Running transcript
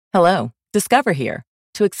Hello, Discover here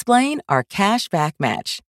to explain our cash back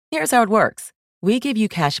match. Here's how it works. We give you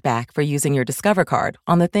cash back for using your Discover card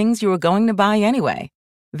on the things you were going to buy anyway.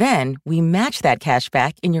 Then we match that cash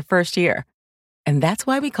back in your first year. And that's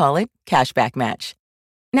why we call it Cashback Match.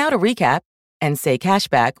 Now to recap and say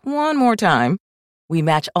cashback one more time. We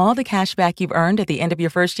match all the cash back you've earned at the end of your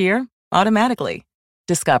first year automatically.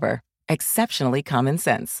 Discover. Exceptionally common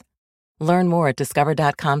sense. Learn more at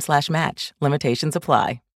discover.com/match. Limitations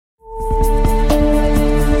apply.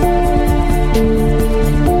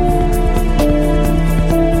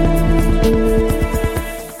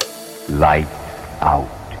 Light out,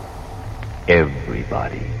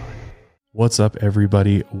 everybody. What's up,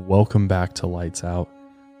 everybody? Welcome back to Lights Out.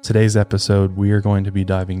 Today's episode, we are going to be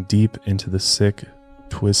diving deep into the sick,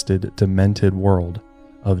 twisted, demented world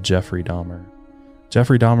of Jeffrey Dahmer.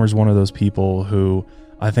 Jeffrey Dahmer is one of those people who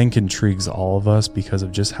I think intrigues all of us because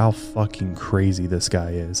of just how fucking crazy this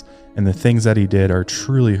guy is. And the things that he did are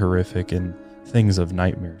truly horrific and things of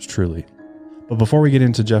nightmares, truly. But before we get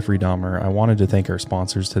into Jeffrey Dahmer, I wanted to thank our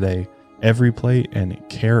sponsors today, EveryPlate and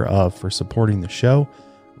Care Of, for supporting the show.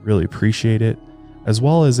 Really appreciate it. As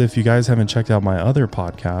well as if you guys haven't checked out my other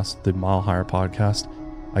podcast, the Mile Higher Podcast,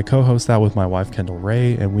 I co-host that with my wife, Kendall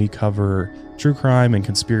Ray, and we cover true crime and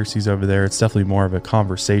conspiracies over there. It's definitely more of a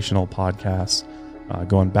conversational podcast,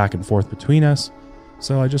 going back and forth between us.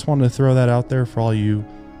 So I just wanted to throw that out there for all you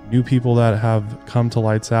new people that have come to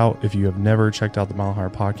Lights Out. If you have never checked out the Mile Higher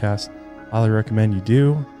Podcast, highly recommend you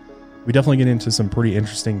do. We definitely get into some pretty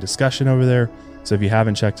interesting discussion over there. So if you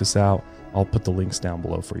haven't checked us out, I'll put the links down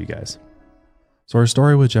below for you guys. So our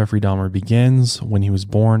story with Jeffrey Dahmer begins when he was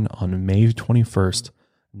born on May 21st,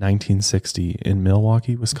 1960 in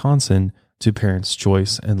Milwaukee, Wisconsin, to parents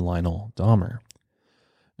Joyce and Lionel Dahmer.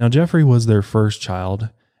 Now, Jeffrey was their first child,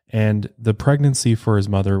 and the pregnancy for his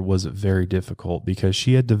mother was very difficult because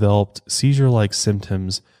she had developed seizure-like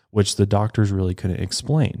symptoms, which the doctors really couldn't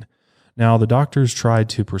explain. Now, the doctors tried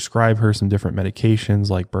to prescribe her some different medications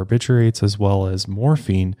like barbiturates as well as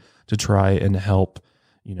morphine to try and help,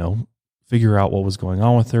 figure out what was going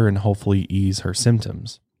on with her and hopefully ease her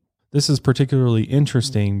symptoms. This is particularly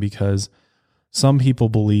interesting because some people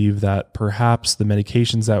believe that perhaps the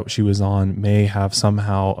medications that she was on may have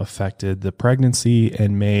somehow affected the pregnancy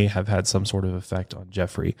and may have had some sort of effect on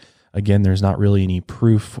Jeffrey. Again, there's not really any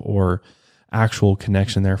proof or actual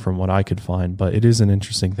connection there from what I could find, but it is an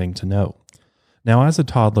interesting thing to know. Now, as a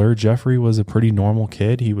toddler, Jeffrey was a pretty normal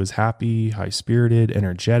kid. He was happy, high-spirited,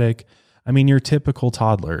 energetic. I mean, your typical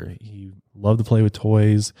toddler. He loved to play with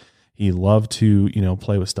toys. He loved to,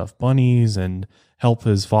 play with stuffed bunnies and help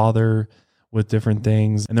his father with different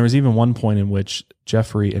things. And there was even one point in which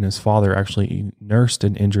Jeffrey and his father actually nursed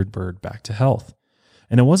an injured bird back to health.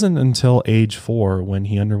 And it wasn't until age 4 when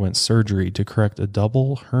he underwent surgery to correct a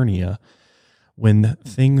double hernia when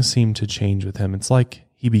things seemed to change with him. It's like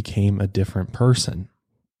he became a different person.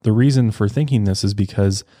 The reason for thinking this is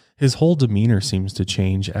because his whole demeanor seems to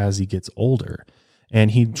change as he gets older.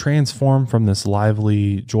 And he transformed from this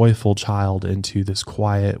lively, joyful child into this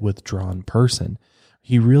quiet, withdrawn person.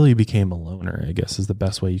 He really became a loner, I guess is the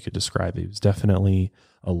best way you could describe it. He was definitely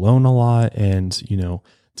alone a lot and,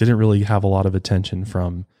 didn't really have a lot of attention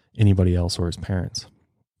from anybody else or his parents.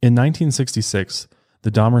 In 1966, the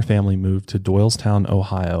Dahmer family moved to Doylestown,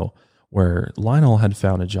 Ohio, where Lionel had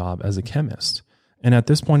found a job as a chemist. And at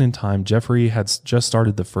this point in time, Jeffrey had just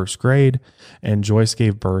started the first grade, and Joyce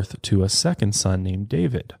gave birth to a second son named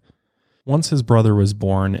David. Once his brother was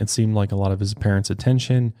born, it seemed like a lot of his parents'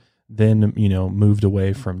 attention then, moved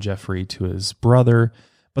away from Jeffrey to his brother.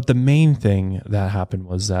 But the main thing that happened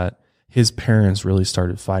was that his parents really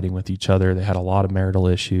started fighting with each other. They had a lot of marital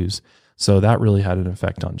issues. So that really had an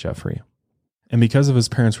effect on Jeffrey. And because of his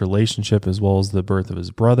parents' relationship, as well as the birth of his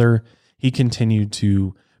brother, he continued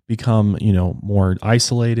to become, more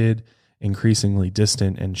isolated, increasingly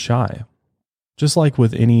distant and shy. Just like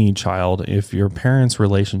with any child, if your parents'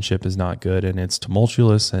 relationship is not good and it's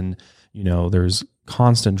tumultuous and, there's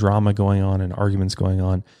constant drama going on and arguments going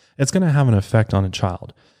on, it's going to have an effect on a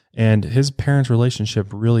child. And his parents' relationship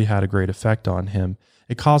really had a great effect on him.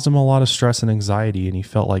 It caused him a lot of stress and anxiety, and he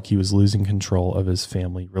felt like he was losing control of his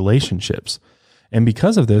family relationships. And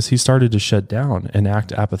because of this, he started to shut down and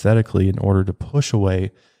act apathetically in order to push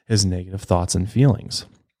away his negative thoughts and feelings.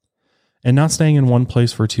 And not staying in one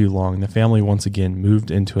place for too long, the family once again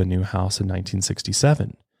moved into a new house in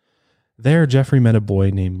 1967. There, Jeffrey met a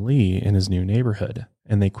boy named Lee in his new neighborhood,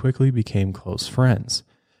 and they quickly became close friends.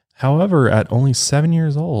 However, at only 7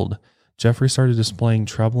 years old, Jeffrey started displaying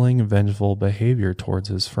troubling, vengeful behavior towards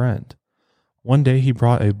his friend. One day, he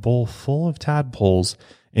brought a bowl full of tadpoles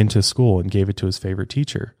into school and gave it to his favorite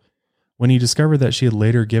teacher. When he discovered that she had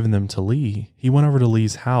later given them to Lee, he went over to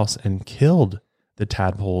Lee's house and killed the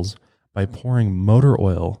tadpoles by pouring motor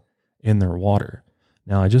oil in their water.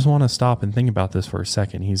 Now, I just want to stop and think about this for a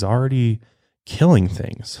second. He's already killing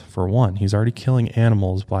things, for one. He's already killing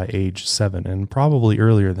animals by age 7 and probably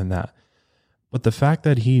earlier than that. But the fact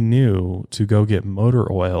that he knew to go get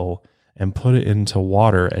motor oil and put it into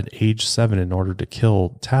water at age 7 in order to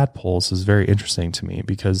kill tadpoles is very interesting to me,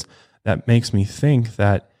 because that makes me think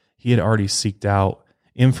that he had already seeked out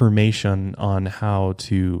information on how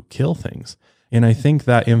to kill things. And I think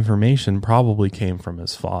that information probably came from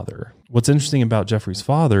his father. What's interesting about Jeffrey's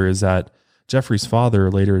father is that Jeffrey's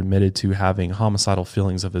father later admitted to having homicidal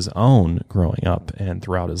feelings of his own growing up and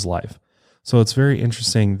throughout his life. So it's very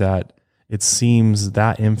interesting that it seems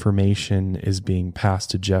that information is being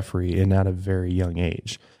passed to Jeffrey and at a very young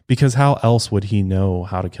age. Because how else would he know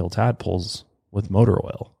how to kill tadpoles with motor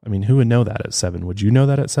oil? I mean, who would know that at 7? Would you know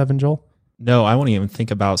that at 7, Joel? No, I wouldn't even think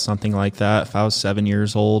about something like that if I was 7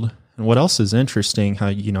 years old. And what else is interesting, how,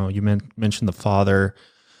 you mentioned the father.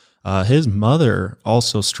 His mother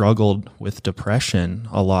also struggled with depression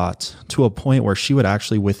a lot, to a point where she would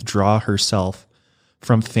actually withdraw herself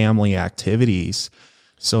from family activities.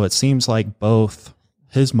 So it seems like both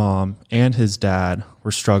his mom and his dad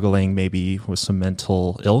were struggling maybe with some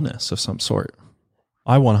mental illness of some sort.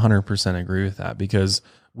 I 100% agree with that, because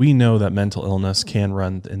we know that mental illness can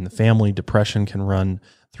run in the family. Depression can run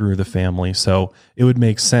through the family. So it would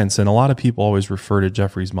make sense. And a lot of people always refer to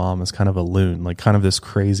Jeffrey's mom as kind of a loon, like kind of this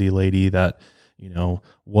crazy lady that,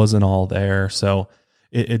 wasn't all there. So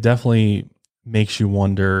it definitely makes you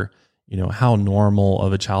wonder, how normal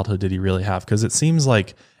of a childhood did he really have? Because it seems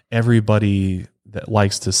like everybody that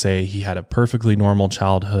likes to say he had a perfectly normal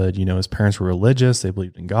childhood, his parents were religious, they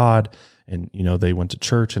believed in God, and, they went to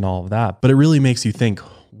church and all of that. But it really makes you think,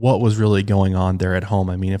 what was really going on there at home?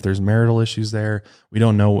 I mean, if there's marital issues there, we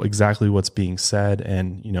don't know exactly what's being said.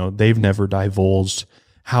 And, they've never divulged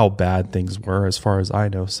how bad things were as far as I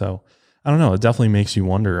know. So I don't know. It definitely makes you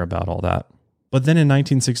wonder about all that. But then in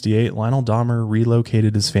 1968, Lionel Dahmer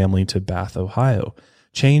relocated his family to Bath, Ohio,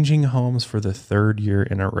 changing homes for the 3rd year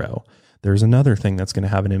in a row. There's another thing that's going to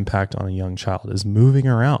have an impact on a young child, is moving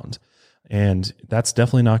around. And that's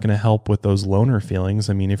definitely not going to help with those loner feelings.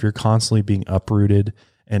 I mean, if you're constantly being uprooted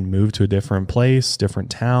and moved to a different place, different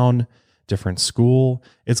town, different school,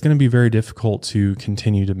 it's going to be very difficult to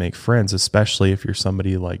continue to make friends, especially if you're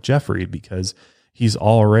somebody like Jeffrey, because he's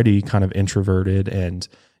already kind of introverted and,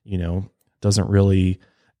 doesn't really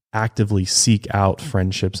actively seek out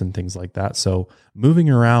friendships and things like that. So moving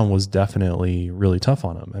around was definitely really tough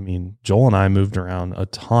on him. I mean, Joel and I moved around a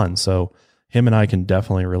ton, so him and I can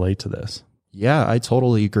definitely relate to this. Yeah, I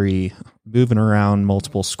totally agree. Moving around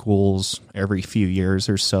multiple schools every few years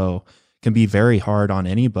or so can be very hard on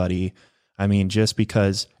anybody. I mean, just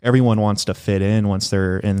because everyone wants to fit in once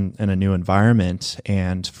they're in a new environment.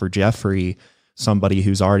 And for Jeffrey, somebody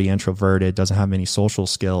who's already introverted, doesn't have many social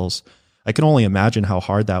skills, I can only imagine how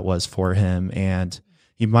hard that was for him. And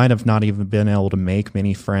he might have not even been able to make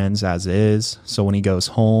many friends as is. So when he goes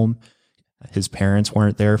home, his parents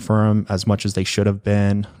weren't there for him as much as they should have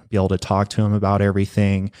been, be able to talk to him about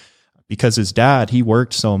everything. Because his dad, he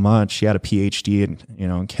worked so much. He had a PhD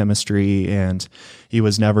in chemistry, and he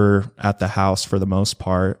was never at the house for the most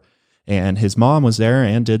part. And his mom was there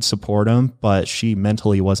and did support him, but she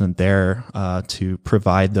mentally wasn't there to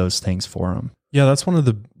provide those things for him. Yeah, that's one of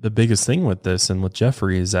the biggest thing with this and with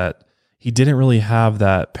Jeffrey, is that he didn't really have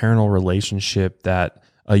that parental relationship that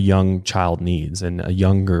a young child needs and a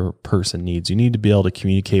younger person needs. You need to be able to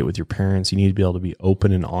communicate with your parents. You need to be able to be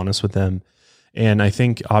open and honest with them. And I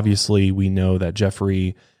think obviously we know that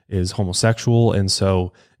Jeffrey is homosexual. And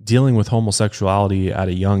so dealing with homosexuality at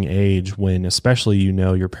a young age, when especially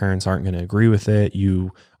your parents aren't going to agree with it,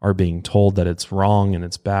 you are being told that it's wrong and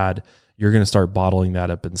it's bad, you're going to start bottling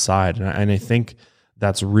that up inside. And I think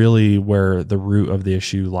that's really where the root of the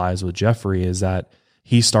issue lies with Jeffrey, is that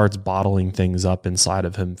he starts bottling things up inside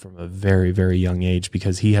of him from a very, very young age,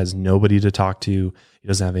 because he has nobody to talk to. He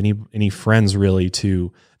doesn't have any friends really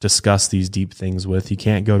to discuss these deep things with. He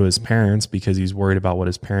can't go to his parents because he's worried about what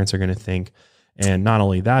his parents are going to think. And not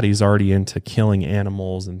only that, he's already into killing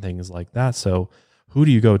animals and things like that. So who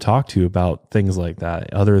do you go talk to about things like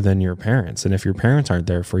that other than your parents? And if your parents aren't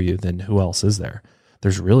there for you, then who else is there?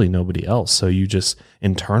 There's really nobody else. So you just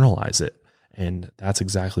internalize it. And that's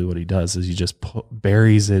exactly what he does, is he just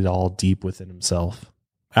buries it all deep within himself.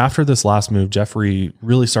 After this last move, Jeffrey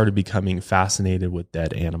really started becoming fascinated with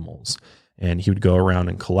dead animals. And he would go around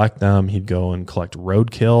and collect them. He'd go and collect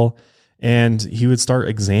roadkill, and he would start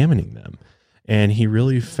examining them. And he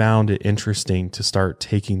really found it interesting to start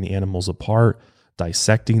taking the animals apart,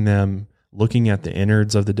 dissecting them, looking at the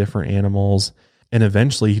innards of the different animals. And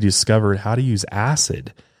eventually he discovered how to use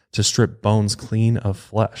acid to strip bones clean of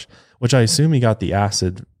flesh, which I assume he got the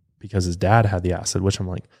acid because his dad had the acid, which I'm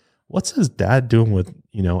like, what's his dad doing with,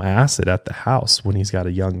 acid at the house when he's got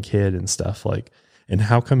a young kid and stuff like, and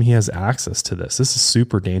how come he has access to this? This is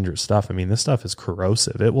super dangerous stuff. I mean, this stuff is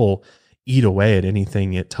corrosive. It will eat away at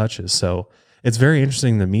anything it touches. So it's very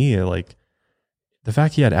interesting to me, like the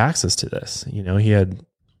fact he had access to this,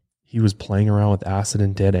 he was playing around with acid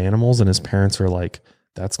and dead animals, and his parents are like,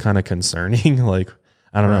 that's kind of concerning. Like,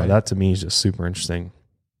 I don't know. That to me is just super interesting.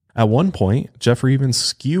 At one point, Jeffrey even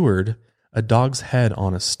skewered a dog's head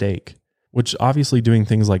on a stake, which obviously doing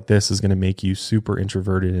things like this is going to make you super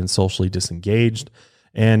introverted and socially disengaged.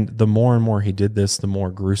 And the more and more he did this, the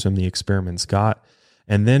more gruesome the experiments got.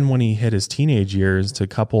 And then when he hit his teenage years, to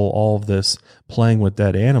couple all of this playing with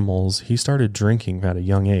dead animals, he started drinking at a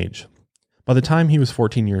young age. By the time he was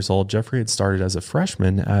 14 years old, Jeffrey had started as a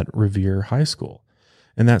freshman at Revere High School.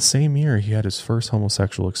 And that same year, he had his first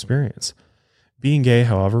homosexual experience. Being gay,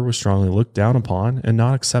 however, was strongly looked down upon and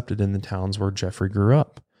not accepted in the towns where Jeffrey grew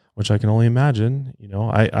up, which I can only imagine.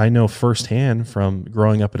 I know firsthand from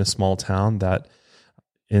growing up in a small town that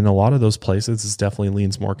in a lot of those places, it definitely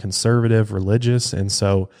leans more conservative, religious. And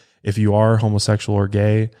so if you are homosexual or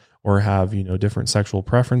gay or have, different sexual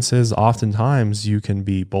preferences, oftentimes you can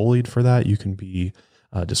be bullied for that. You can be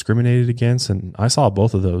discriminated against. And I saw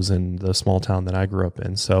both of those in the small town that I grew up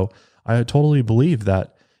in. So I totally believe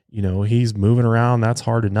that, he's moving around. That's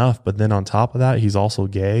hard enough. But then on top of that, he's also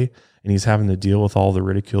gay and he's having to deal with all the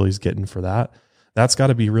ridicule he's getting for that. That's got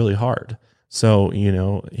to be really hard. So,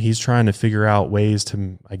 he's trying to figure out ways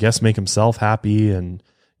to, I guess, make himself happy and,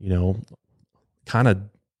 kind of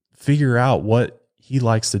figure out what he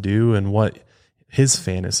likes to do and what his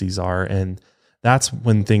fantasies are. And that's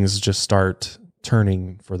when things just start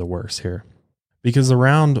turning for the worse here. Because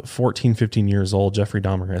around 14, 15 years old, Jeffrey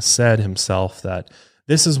Dahmer has said himself that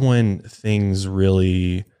this is when things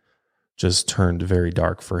really just turned very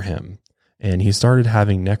dark for him. And he started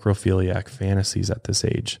having necrophiliac fantasies at this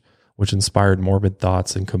age, which inspired morbid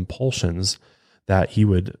thoughts and compulsions that he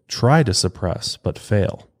would try to suppress but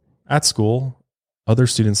fail. At school, other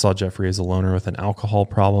students saw Jeffrey as a loner with an alcohol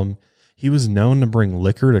problem. He was known to bring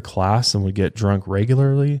liquor to class and would get drunk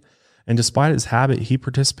regularly. And despite his habit, he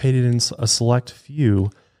participated in a select few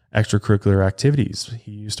extracurricular activities.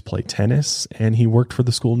 He used to play tennis and he worked for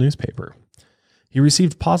the school newspaper. He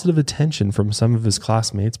received positive attention from some of his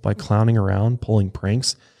classmates by clowning around, pulling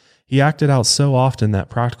pranks. He acted out so often that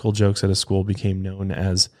practical jokes at his school became known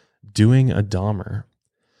as doing a Dahmer.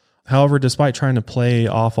 However, despite trying to play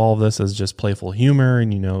off all of this as just playful humor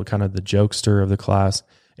and, kind of the jokester of the class,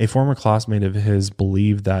 a former classmate of his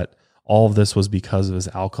believed that all of this was because of his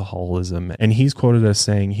alcoholism. And he's quoted as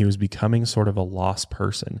saying he was becoming sort of a lost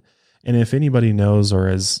person. And if anybody knows or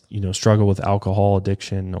has, struggled with alcohol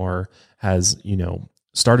addiction or has,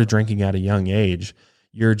 started drinking at a young age,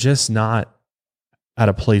 you're just not at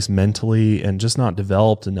a place mentally and just not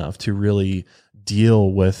developed enough to really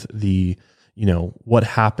deal with the, what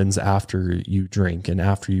happens after you drink and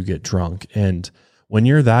after you get drunk. And when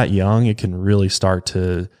you're that young, it can really start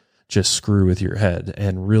to just screw with your head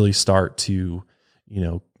and really start to,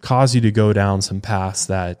 cause you to go down some paths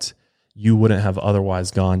that you wouldn't have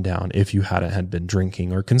otherwise gone down if you hadn't had been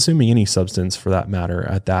drinking or consuming any substance for that matter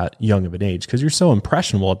at that young of an age. Cause you're so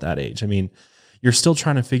impressionable at that age. I mean, you're still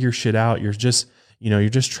trying to figure shit out. You're just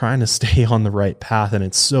trying to stay on the right path. And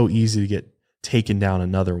it's so easy to get taken down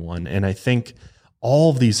another one. And I think all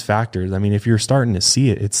of these factors, I mean, if you're starting to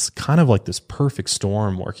see it, it's kind of like this perfect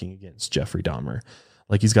storm working against Jeffrey Dahmer.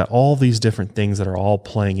 Like he's got all these different things that are all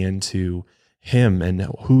playing into him and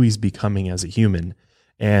who he's becoming as a human.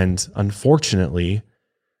 And unfortunately,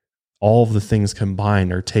 all of the things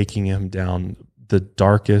combined are taking him down the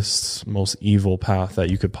darkest, most evil path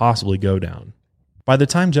that you could possibly go down. By the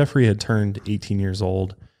time Jeffrey had turned 18 years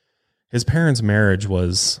old, his parents' marriage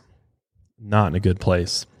was not in a good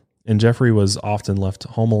place. And Jeffrey was often left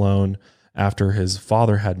home alone after his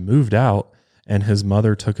father had moved out and his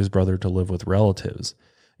mother took his brother to live with relatives.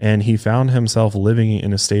 And he found himself living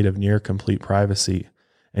in a state of near complete privacy,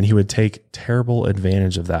 and he would take terrible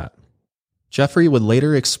advantage of that. Jeffrey would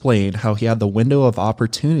later explain how he had the window of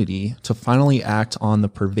opportunity to finally act on the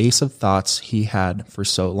pervasive thoughts he had for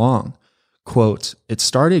so long. Quote, "It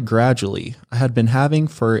started gradually. I had been having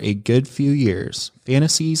for a good few years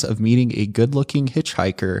fantasies of meeting a good-looking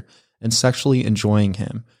hitchhiker and sexually enjoying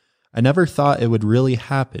him. I never thought it would really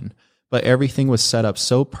happen, but everything was set up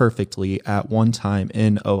so perfectly at one time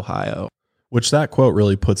in Ohio." Which that quote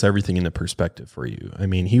really puts everything into perspective for you. I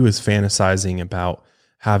mean, he was fantasizing about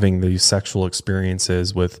having these sexual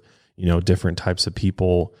experiences with, different types of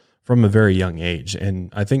people from a very young age.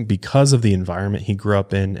 And I think because of the environment he grew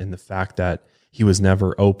up in and the fact that he was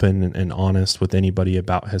never open and honest with anybody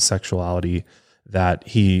about his sexuality, that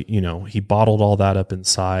he bottled all that up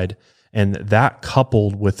inside. And that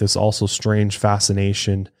coupled with this also strange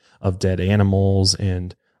fascination of dead animals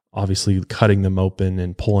and obviously cutting them open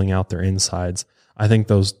and pulling out their insides, I think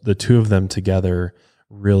the two of them together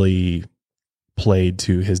really played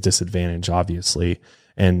to his disadvantage, obviously,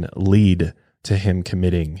 and lead to him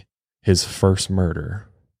committing his first murder.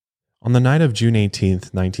 On the night of June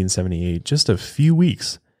 18th, 1978, just a few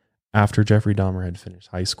weeks after Jeffrey Dahmer had finished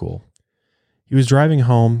high school, he was driving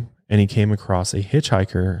home and he came across a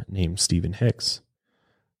hitchhiker named Stephen Hicks.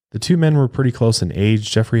 The two men were pretty close in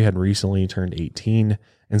age. Jeffrey had recently turned 18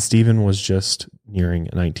 and Stephen was just nearing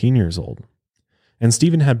 19 years old. And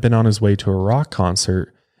Stephen had been on his way to a rock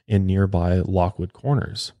concert in nearby Lockwood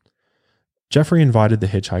Corners. Jeffrey invited the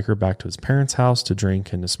hitchhiker back to his parents' house to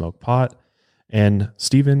drink and to smoke pot, and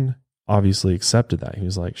Stephen obviously accepted that. He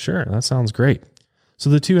was like, sure, that sounds great. So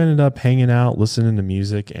the two ended up hanging out, listening to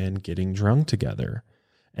music, and getting drunk together.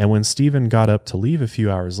 And when Stephen got up to leave a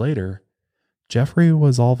few hours later, Jeffrey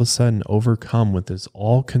was all of a sudden overcome with this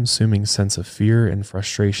all-consuming sense of fear and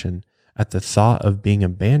frustration at the thought of being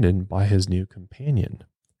abandoned by his new companion.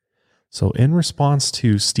 So in response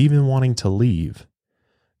to Stephen wanting to leave,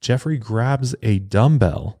 Jeffrey grabs a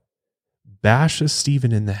dumbbell, bashes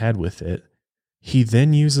Stephen in the head with it. He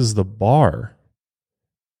then uses the bar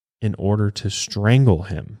in order to strangle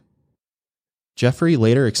him. Jeffrey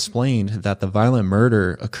later explained that the violent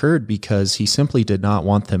murder occurred because he simply did not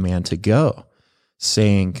want the man to go,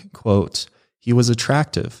 saying, quote, "He was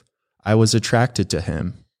attractive. I was attracted to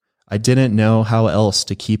him. I didn't know how else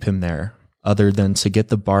to keep him there other than to get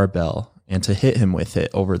the barbell and to hit him with it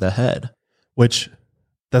over the head." Which,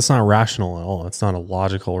 that's not rational at all. It's not a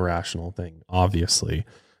logical, rational thing, obviously,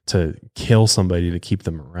 to kill somebody to keep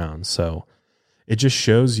them around. So it just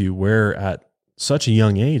shows you where at such a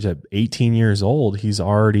young age, at 18 years old, he's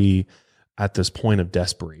already at this point of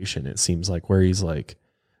desperation, it seems like, where he's like,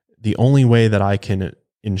 the only way that I can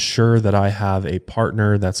ensure that I have a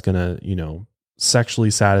partner that's going to, sexually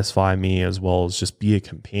satisfy me as well as just be a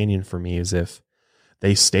companion for me is if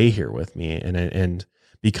they stay here with me. And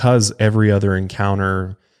because every other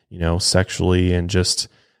encounter, sexually and just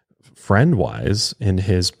friend wise in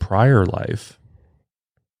his prior life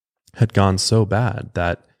had gone so bad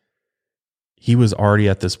that he was already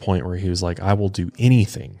at this point where he was like, I will do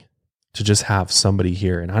anything to just have somebody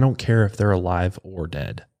here. And I don't care if they're alive or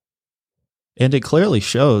dead. And it clearly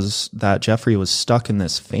shows that Jeffrey was stuck in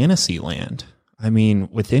this fantasy land. I mean,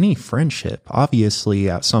 with any friendship, obviously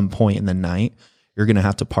at some point in the night, you're going to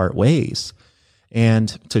have to part ways. And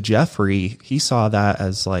to Jeffrey, he saw that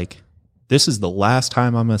as like, this is the last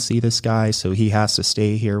time I'm going to see this guy, so he has to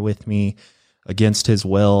stay here with me against his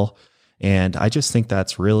will. And I just think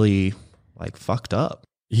that's really like fucked up.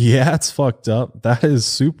 Yeah, it's fucked up. That is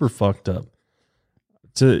super fucked up.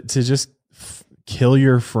 To just kill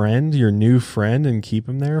your friend, your new friend, and keep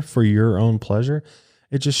him there for your own pleasure.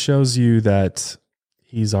 It just shows you that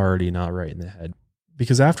he's already not right in the head.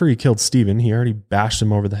 Because after he killed Stephen, he already bashed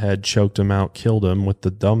him over the head, choked him out, killed him with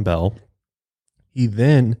the dumbbell. He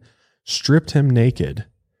then stripped him naked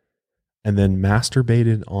and then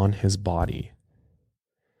masturbated on his body.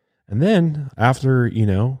 And then after,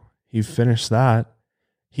 he finished that,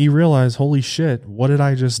 he realized, holy shit, what did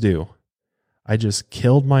I just do? I just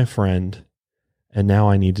killed my friend and now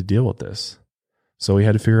I need to deal with this. So he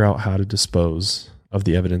had to figure out how to dispose of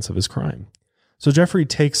the evidence of his crime. So Jeffrey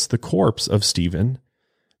takes the corpse of Stephen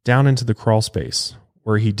down into the crawl space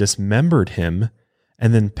where he dismembered him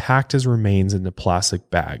and then packed his remains into plastic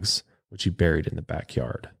bags, which he buried in the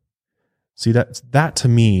backyard. See, that to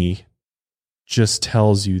me just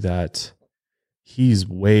tells you that he's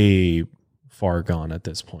way far gone at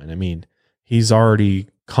this point. I mean, he's already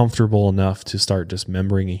comfortable enough to start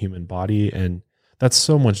dismembering a human body, and that's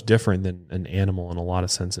so much different than an animal in a lot of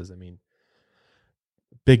senses. I mean,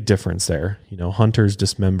 big difference there. Hunters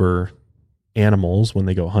dismember animals when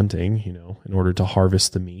they go hunting, in order to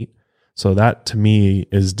harvest the meat. So that to me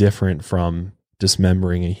is different from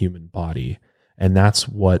dismembering a human body. And that's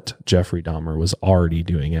what Jeffrey Dahmer was already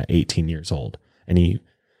doing at 18 years old. And he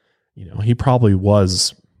probably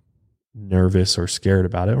was nervous or scared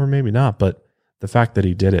about it, or maybe not, but the fact that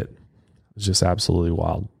he did it was just absolutely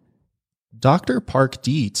wild. Dr. Park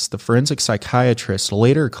Dietz, the forensic psychiatrist,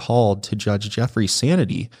 later called to judge Jeffrey's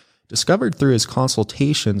sanity, discovered through his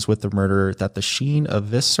consultations with the murderer that the sheen of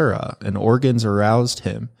viscera and organs aroused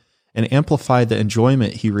him and amplified the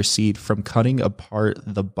enjoyment he received from cutting apart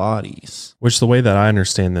the bodies. Which, the way that I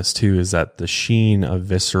understand this too, is that the sheen of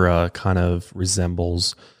viscera kind of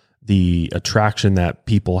resembles the attraction that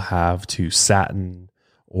people have to satin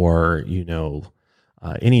or,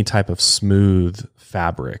 any type of smooth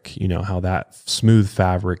fabric. You know, how that smooth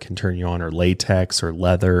fabric can turn you on, or latex or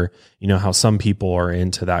leather. You know, how some people are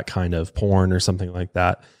into that kind of porn or something like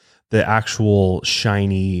that. The actual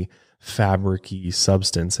shiny, fabric-y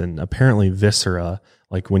substance, and apparently viscera,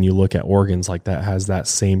 like when you look at organs like that, has that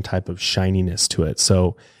same type of shininess to it.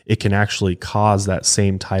 So it can actually cause that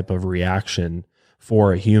same type of reaction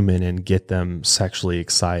for a human and get them sexually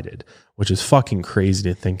excited, which is fucking crazy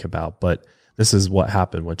to think about. But this is what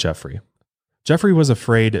happened with Jeffrey. Jeffrey was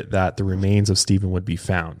afraid that the remains of Stephen would be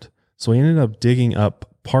found, so he ended up digging up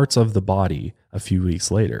parts of the body a few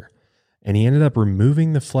weeks later. And he ended up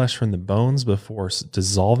removing the flesh from the bones before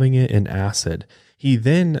dissolving it in acid. He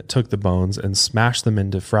then took the bones and smashed them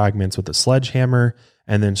into fragments with a sledgehammer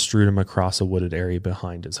and then strewed them across a wooded area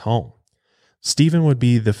behind his home. Stephen would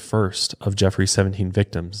be the first of Jeffrey's 17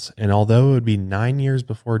 victims, and although it would be 9 years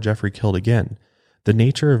before Jeffrey killed again, the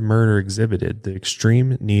nature of murder exhibited the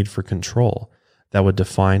extreme need for control that would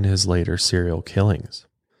define his later serial killings.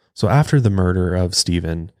 So after the murder of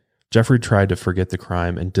Stephen, Jeffrey tried to forget the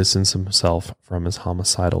crime and distance himself from his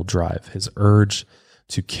homicidal drive, his urge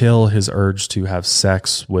to kill, his urge to have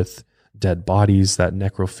sex with dead bodies, that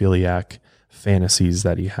necrophiliac fantasies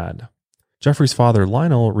that he had. Jeffrey's father,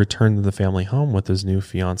 Lionel, returned to the family home with his new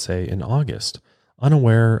fiancée in August,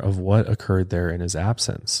 unaware of what occurred there in his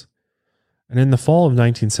absence. And in the fall of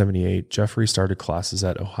 1978, Jeffrey started classes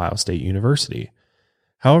at Ohio State University.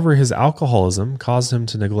 However, his alcoholism caused him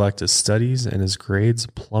to neglect his studies and his grades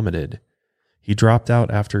plummeted. He dropped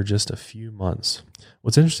out after just a few months.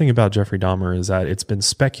 What's interesting about Jeffrey Dahmer is that it's been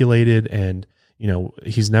speculated, and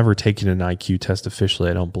he's never taken an IQ test officially,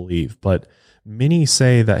 I don't believe, but many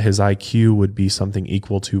say that his IQ would be something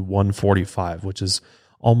equal to 145, which is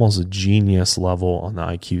almost a genius level on the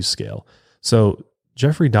IQ scale. So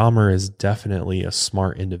Jeffrey Dahmer is definitely a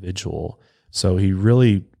smart individual. So he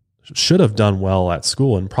really should have done well at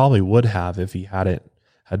school, and probably would have if he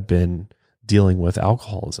had been dealing with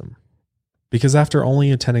alcoholism. Because after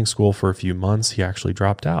only attending school for a few months, he actually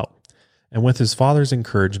dropped out. And with his father's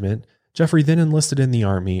encouragement, Jeffrey then enlisted in the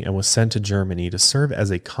army and was sent to Germany to serve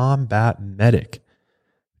as a combat medic.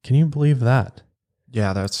 Can you believe that?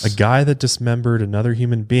 Yeah, that's... A guy that dismembered another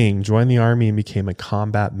human being joined the army and became a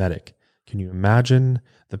combat medic. Can you imagine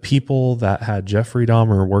the people that had Jeffrey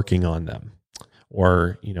Dahmer working on them,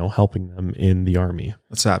 or, helping them in the army?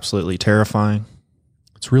 That's absolutely terrifying.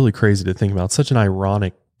 It's really crazy to think about. It's such an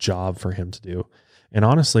ironic job for him to do. And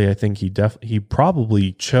honestly, I think he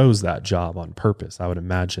probably chose that job on purpose. I would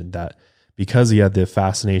imagine that because he had the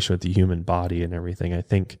fascination with the human body and everything. I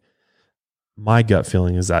think my gut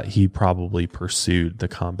feeling is that he probably pursued the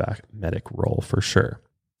combat medic role for sure.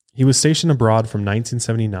 He was stationed abroad from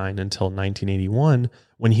 1979 until 1981,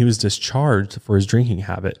 when he was discharged for his drinking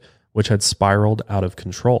habit, which had spiraled out of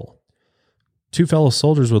control. Two fellow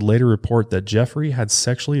soldiers would later report that Jeffrey had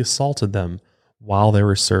sexually assaulted them while they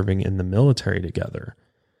were serving in the military together.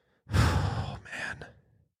 Oh, man.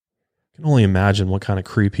 I can only imagine what kind of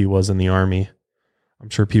creep he was in the army. I'm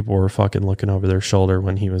sure people were fucking looking over their shoulder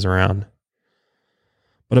when he was around.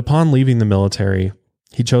 But upon leaving the military,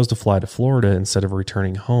 he chose to fly to Florida instead of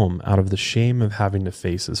returning home out of the shame of having to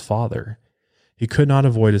face his father. He could not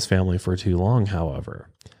avoid his family for too long, however.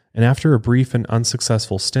 And after a brief and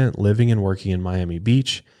unsuccessful stint living and working in Miami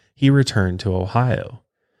Beach, he returned to Ohio.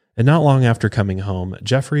 And not long after coming home,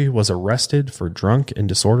 Jeffrey was arrested for drunk and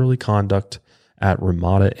disorderly conduct at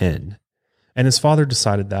Ramada Inn. And his father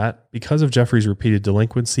decided that, because of Jeffrey's repeated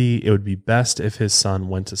delinquency, it would be best if his son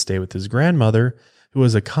went to stay with his grandmother, who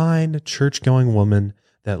was a kind, church-going woman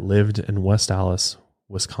that lived in West Allis,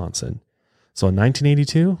 Wisconsin. So in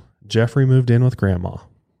 1982, Jeffrey moved in with Grandma.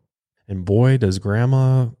 And boy, does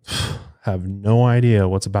Grandma have no idea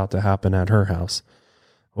what's about to happen at her house.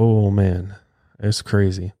 Oh man, it's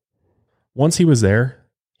crazy. Once he was there,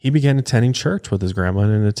 he began attending church with his grandma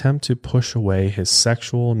in an attempt to push away his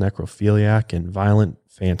sexual, necrophiliac, and violent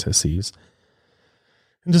fantasies.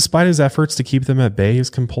 And despite his efforts to keep them at bay, his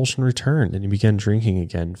compulsion returned and he began drinking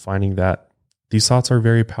again, finding that these thoughts are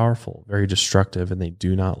very powerful, very destructive, and they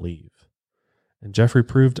do not leave. And Jeffrey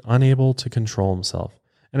proved unable to control himself.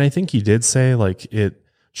 And I think he did say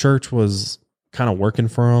church was kind of working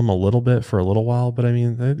for him a little bit for a little while, but I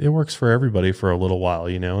mean, it works for everybody for a little while,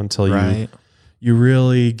 until right. you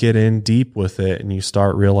really get in deep with it and you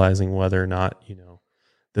start realizing whether or not,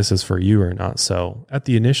 this is for you or not. So at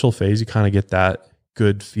the initial phase, you kind of get that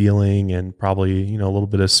good feeling and probably, a little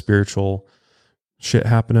bit of spiritual shit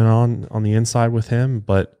happening on the inside with him.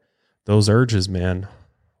 But those urges, man,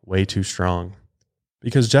 way too strong.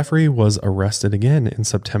 Because Jeffrey was arrested again in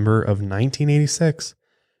September of 1986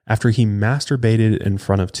 after he masturbated in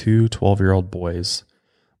front of two 12-year-old boys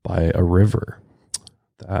by a river.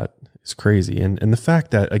 That is crazy. And the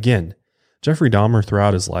fact that, again, Jeffrey Dahmer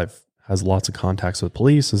throughout his life has lots of contacts with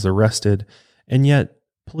police, is arrested, and yet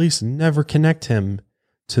police never connect him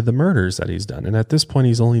to the murders that he's done. And at this point,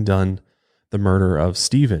 he's only done the murder of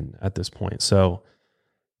Stephen at this point. So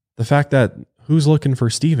the fact that who's looking for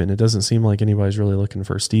Stephen, it doesn't seem like anybody's really looking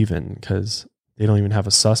for Stephen because they don't even have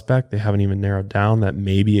a suspect. They haven't even narrowed down that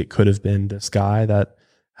maybe it could have been this guy that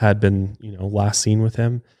had been, last seen with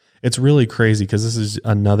him. It's really crazy because this is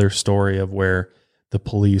another story of where the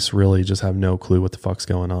police really just have no clue what the fuck's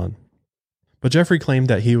going on. But Jeffrey claimed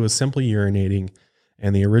that he was simply urinating,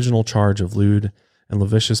 and the original charge of lewd and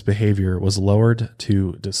lascivious behavior was lowered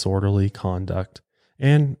to disorderly conduct.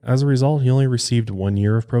 And as a result, he only received 1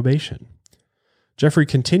 year of probation. Jeffrey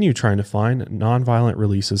continued trying to find nonviolent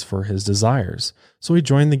releases for his desires, so he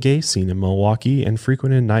joined the gay scene in Milwaukee and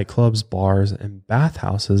frequented nightclubs, bars, and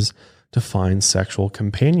bathhouses to find sexual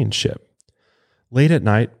companionship. Late at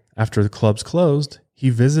night, after the clubs closed, he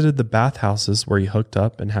visited the bathhouses where he hooked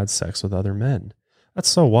up and had sex with other men. That's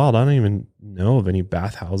so wild. I don't even know of any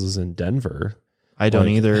bathhouses in Denver. I don't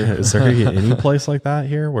either. Is there any place like that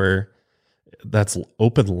here where that's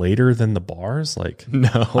open later than the bars? Like,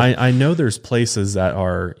 no. I know there's places that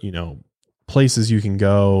are, places you can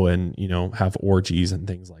go and, have orgies and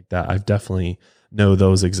things like that. I've definitely know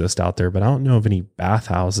those exist out there, but I don't know of any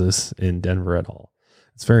bathhouses in Denver at all.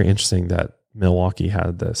 It's very interesting that Milwaukee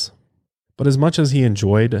had this. But as much as he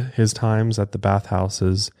enjoyed his times at the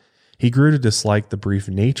bathhouses, he grew to dislike the brief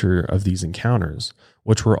nature of these encounters,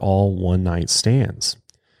 which were all one-night stands.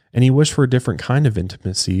 And he wished for a different kind of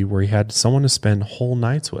intimacy where he had someone to spend whole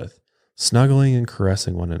nights with, snuggling and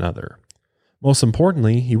caressing one another. Most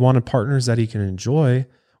importantly, he wanted partners that he can enjoy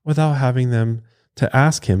without having them to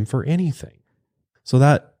ask him for anything. So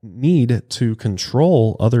that need to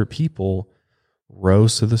control other people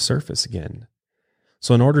rose to the surface again.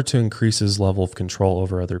 So in order to increase his level of control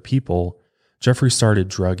over other people, Jeffrey started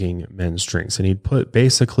drugging men's drinks, and he'd put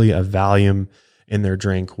basically a Valium in their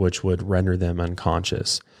drink, which would render them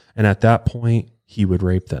unconscious. And at that point, he would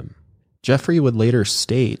rape them. Jeffrey would later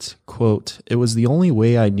state, quote, "It was the only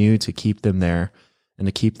way I knew to keep them there and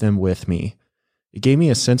to keep them with me. It gave me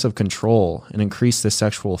a sense of control and increased the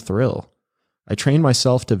sexual thrill. I trained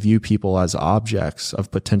myself to view people as objects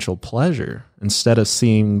of potential pleasure instead of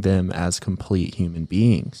seeing them as complete human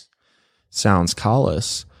beings. Sounds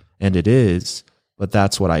callous, and it is, but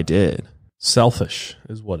that's what I did." Selfish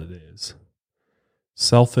is what it is.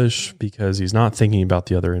 Selfish because he's not thinking about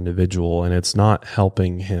the other individual, and it's not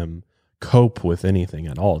helping him cope with anything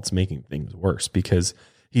at all. It's making things worse because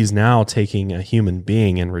he's now taking a human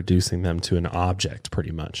being and reducing them to an object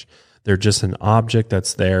pretty much. They're just an object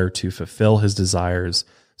that's there to fulfill his desires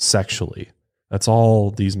sexually. That's all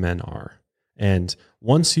these men are. And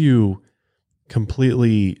once you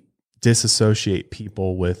completely disassociate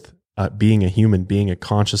people with being a human being, a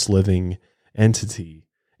conscious living entity,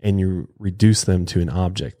 and you reduce them to an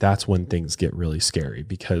object, that's when things get really scary,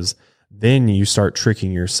 because then you start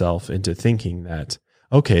tricking yourself into thinking that,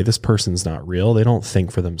 okay, this person's not real. They don't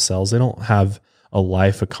think for themselves. They don't have a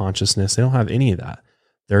life, a consciousness. They don't have any of that.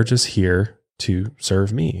 They're just here to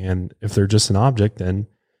serve me. And if they're just an object, then,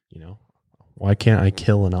 why can't I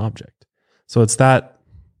kill an object? So it's that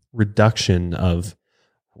reduction of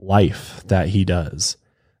life that he does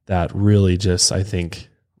that really just, I think,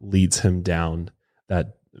 leads him down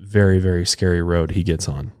that very, very scary road he gets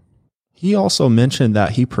on. He also mentioned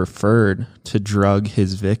that he preferred to drug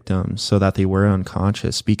his victims so that they were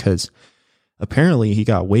unconscious because apparently he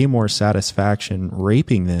got way more satisfaction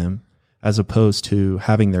raping them as opposed to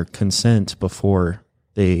having their consent before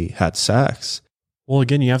they had sex. Well,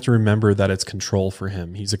 again, you have to remember that it's control for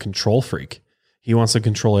him. He's a control freak. He wants to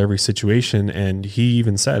control every situation. And he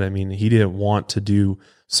even said, he didn't want to do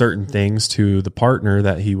certain things to the partner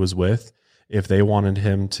that he was with if they wanted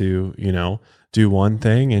him to, do one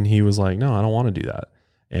thing. And he was like, no, I don't want to do that.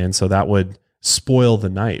 And so that would spoil the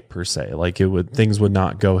night per se. Like things would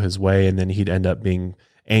not go his way. And then he'd end up being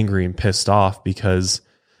angry and pissed off because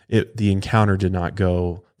the encounter did not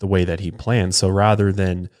go the way that he planned. So rather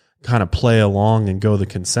than kind of play along and go the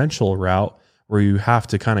consensual route where you have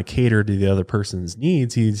to kind of cater to the other person's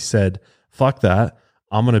needs, he said, fuck that.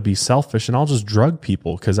 I'm going to be selfish and I'll just drug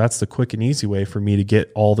people because that's the quick and easy way for me to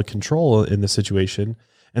get all the control in the situation.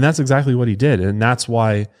 And that's exactly what he did. And that's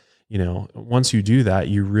why, once you do that,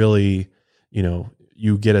 you really,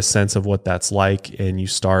 you get a sense of what that's like, and you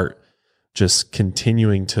start just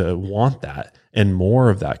continuing to want that and more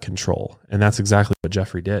of that control. And that's exactly what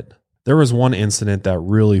Jeffrey did. There was one incident that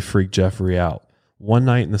really freaked Jeffrey out. One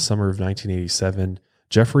night in the summer of 1987,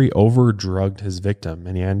 Jeffrey overdrugged his victim,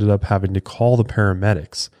 and he ended up having to call the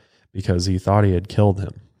paramedics because he thought he had killed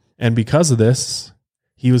him. And because of this,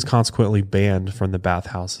 he was consequently banned from the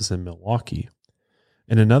bathhouses in Milwaukee.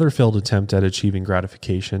 In another failed attempt at achieving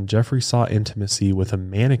gratification, Jeffrey sought intimacy with a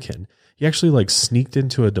mannequin. He actually sneaked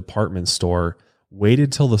into a department store,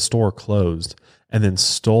 waited till the store closed, and then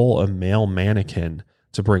stole a male mannequin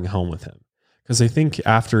to bring home with him. Because I think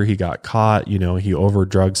after he got caught, he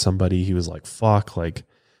overdrugged somebody. He was like, fuck,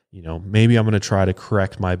 maybe I'm going to try to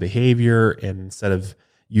correct my behavior. And instead of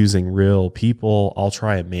using real people, I'll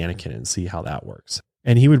try a mannequin and see how that works.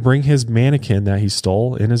 And he would bring his mannequin that he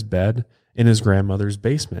stole in his bed in his grandmother's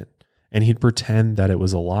basement. And he'd pretend that it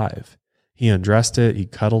was alive. He undressed it. He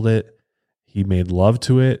cuddled it. He made love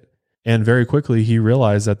to it. And very quickly, he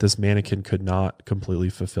realized that this mannequin could not completely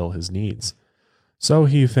fulfill his needs. So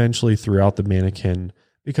he eventually threw out the mannequin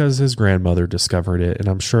because his grandmother discovered it. And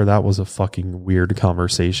I'm sure that was a fucking weird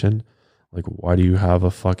conversation. Why do you have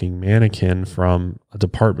a fucking mannequin from a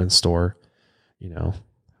department store?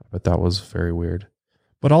 But that was very weird.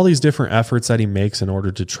 But all these different efforts that he makes in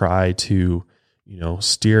order to try to,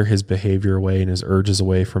 steer his behavior away and his urges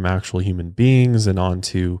away from actual human beings and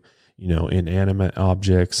onto, inanimate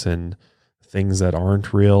objects and things that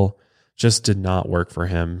aren't real, just did not work for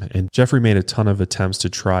him. And Jeffrey made a ton of attempts to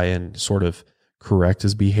try and sort of correct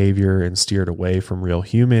his behavior and steer it away from real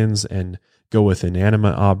humans and go with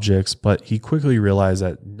inanimate objects. But he quickly realized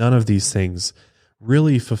that none of these things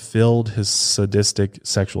really fulfilled his sadistic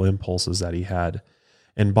sexual impulses that he had.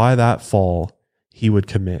 And by that fall, he would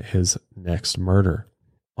commit his next murder.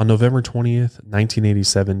 On November 20th,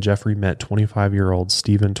 1987, Jeffrey met 25-year-old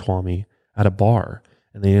Stephen Twomey at a bar,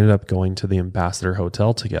 and they ended up going to the Ambassador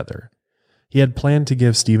Hotel together. He had planned to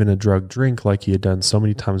give Stephen a drugged drink like he had done so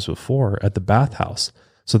many times before at the bathhouse,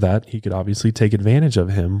 so that he could obviously take advantage of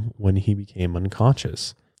him when he became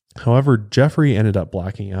unconscious. However, Jeffrey ended up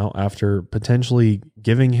blacking out after potentially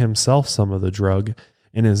giving himself some of the drug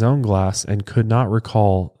in his own glass and could not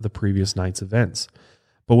recall the previous night's events.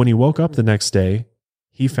 But when he woke up the next day,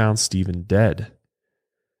 he found Stephen dead.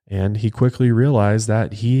 And he quickly realized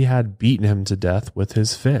that he had beaten him to death with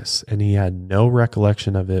his fists, and he had no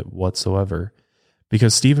recollection of it whatsoever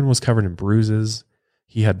because Stephen was covered in bruises,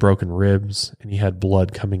 he had broken ribs, and he had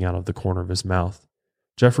blood coming out of the corner of his mouth.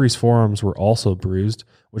 Jeffrey's forearms were also bruised,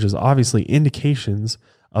 which is obviously indications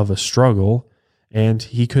of a struggle, and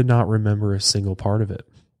he could not remember a single part of it.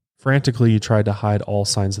 Frantically, he tried to hide all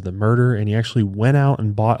signs of the murder, and he actually went out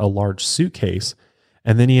and bought a large suitcase,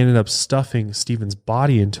 and then he ended up stuffing Stephen's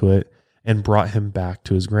body into it and brought him back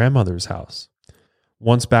to his grandmother's house.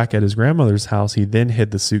 Once back at his grandmother's house, he then hid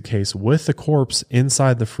the suitcase with the corpse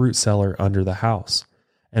inside the fruit cellar under the house.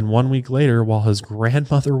 And 1 week later, while his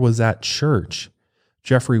grandmother was at church,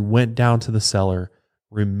 Jeffrey went down to the cellar,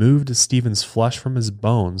 removed Stephen's flesh from his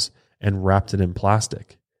bones, and wrapped it in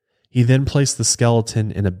plastic. He then placed the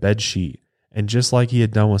skeleton in a bed sheet, and just like he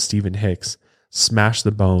had done with Stephen Hicks, smashed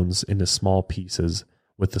the bones into small pieces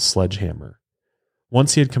with the sledgehammer.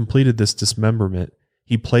 Once he had completed this dismemberment,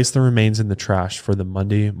 he placed the remains in the trash for the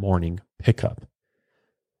Monday morning pickup.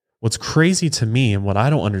 What's crazy to me and what I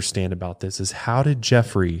don't understand about this is how did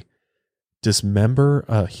Jeffrey dismember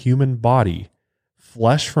a human body,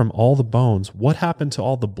 flesh from all the bones? What happened to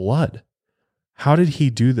all the blood? How did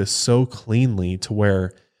he do this so cleanly to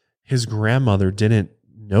where his grandmother didn't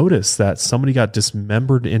notice that somebody got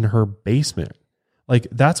dismembered in her basement?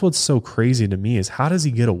 That's what's so crazy to me is how does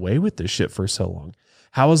he get away with this shit for so long?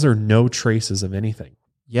 How is there no traces of anything?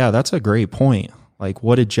 Yeah, that's a great point.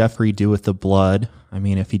 What did Jeffrey do with the blood? I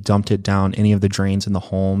mean, if he dumped it down any of the drains in the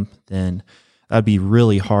home, then that'd be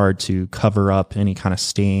really hard to cover up any kind of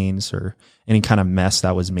stains or any kind of mess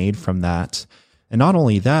that was made from that. And not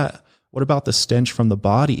only that, what about the stench from the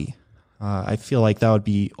body? I feel like that would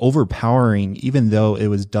be overpowering, even though it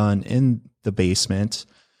was done in the basement,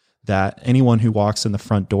 that anyone who walks in the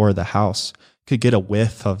front door of the house could get a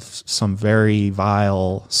whiff of some very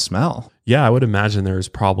vile smell. Yeah, I would imagine there's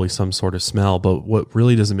probably some sort of smell, but what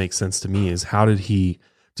really doesn't make sense to me is how did he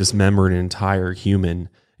dismember an entire human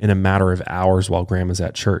in a matter of hours while grandma's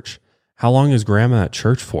at church? How long is grandma at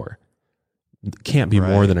church for? It can't be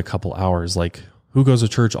more than a couple hours. Who goes to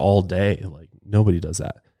church all day? Nobody does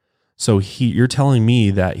that. So you're telling me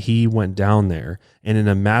that he went down there and in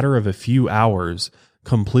a matter of a few hours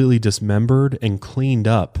completely dismembered and cleaned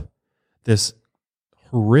up this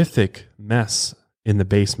horrific mess in the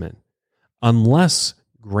basement, unless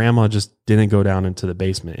grandma just didn't go down into the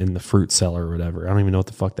basement in the fruit cellar or whatever. I don't even know what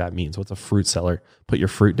the fuck that means. What's a fruit cellar? Put your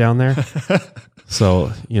fruit down there.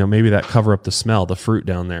 So, maybe that cover up the smell, the fruit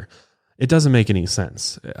down there. It doesn't make any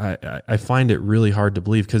sense. I find it really hard to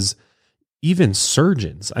believe because even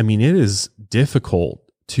surgeons, it is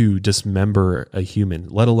difficult to dismember a human,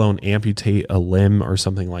 let alone amputate a limb or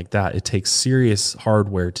something like that. It takes serious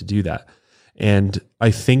hardware to do that. And I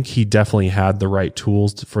think he definitely had the right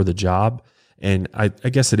tools for the job. And I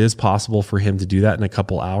guess it is possible for him to do that in a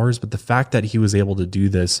couple hours. But the fact that he was able to do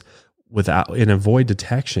this and avoid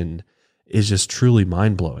detection is just truly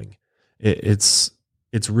mind blowing. It's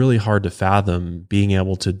really hard to fathom being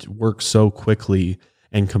able to work so quickly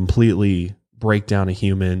and completely break down a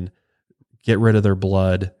human, get rid of their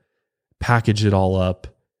blood, package it all up,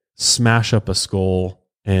 smash up a skull,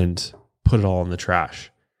 and put it all in the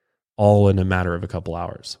trash, all in a matter of a couple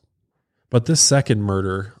hours. But this second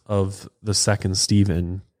murder of the second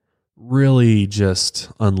Stephen really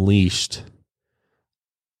just unleashed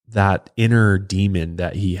that inner demon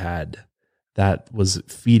that he had that was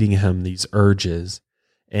feeding him these urges.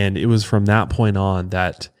 And it was from that point on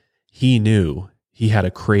that he knew he had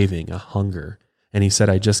a craving, a hunger. And he said,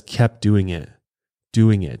 I just kept doing it,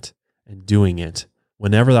 and doing it.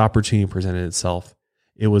 Whenever the opportunity presented itself,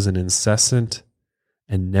 it was an incessant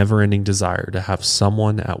and never-ending desire to have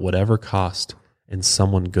someone at whatever cost and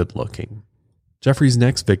someone good-looking. Jeffrey's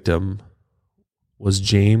next victim was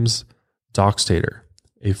James Dockstader,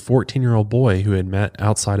 a 14-year-old boy who had met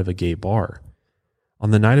outside of a gay bar.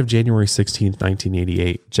 On the night of January 16,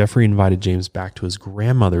 1988, Jeffrey invited James back to his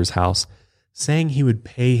grandmother's house, saying he would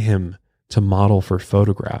pay him to model for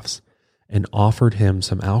photographs and offered him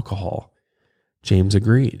some alcohol. James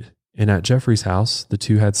agreed, and at Jeffrey's house, the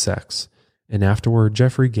two had sex. And afterward,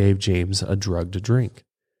 Jeffrey gave James a drug to drink.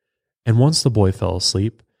 And once the boy fell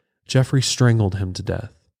asleep, Jeffrey strangled him to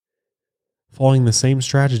death. Following the same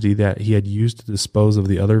strategy that he had used to dispose of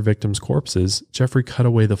the other victims' corpses, Jeffrey cut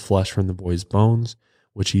away the flesh from the boy's bones,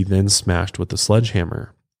 which he then smashed with a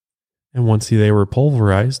sledgehammer. And once they were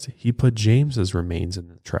pulverized, he put James's remains in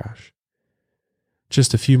the trash.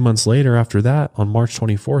 Just a few months later after that, on March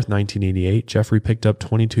 24th, 1988, Jeffrey picked up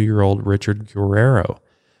 22-year-old Richard Guerrero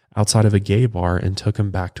outside of a gay bar and took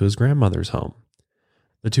him back to his grandmother's home.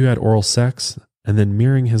 The two had oral sex, and then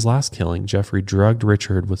mirroring his last killing, Jeffrey drugged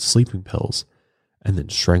Richard with sleeping pills and then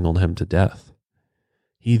strangled him to death.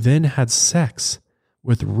 He then had sex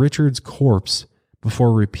with Richard's corpse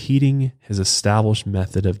before repeating his established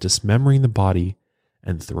method of dismembering the body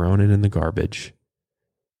and throwing it in the garbage.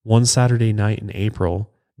 One Saturday night in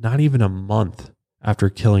April, not even a month after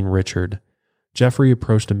killing Richard, Jeffrey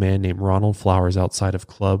approached a man named Ronald Flowers outside of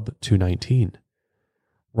Club 219.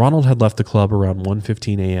 Ronald had left the club around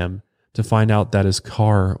 1:15 a.m. to find out that his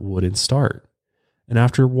car wouldn't start. And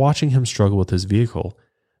after watching him struggle with his vehicle,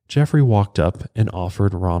 Jeffrey walked up and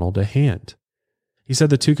offered Ronald a hand. He said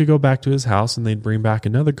the two could go back to his house and they'd bring back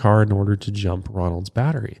another car in order to jump Ronald's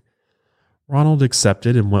battery. Ronald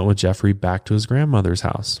accepted and went with Jeffrey back to his grandmother's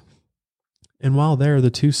house. And while there, the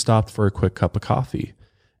two stopped for a quick cup of coffee.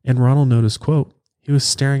 And Ronald noticed, quote, he was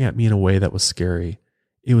staring at me in a way that was scary.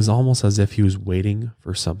 It was almost as if he was waiting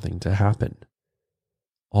for something to happen.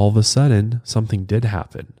 All of a sudden, something did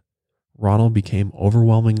happen. Ronald became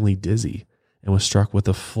overwhelmingly dizzy and was struck with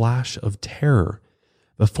a flash of terror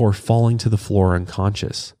before falling to the floor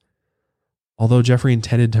unconscious. Although Jeffrey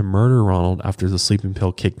intended to murder Ronald after the sleeping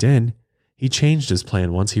pill kicked in, he changed his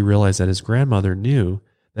plan once he realized that his grandmother knew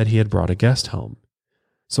that he had brought a guest home.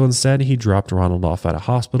 So instead, he dropped Ronald off at a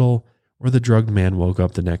hospital where the drugged man woke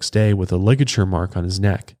up the next day with a ligature mark on his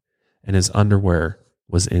neck, and his underwear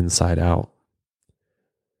was inside out.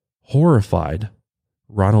 Horrified,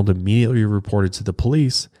 Ronald immediately reported to the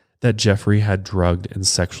police that Jeffrey had drugged and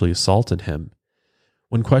sexually assaulted him.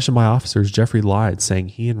 When questioned by officers, Jeffrey lied, saying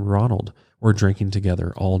he and Ronald were drinking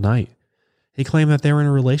together all night. He claimed that they were in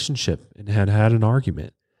a relationship and had had an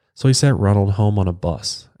argument, so he sent Ronald home on a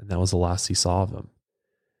bus, and that was the last he saw of him.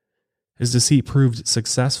 His deceit proved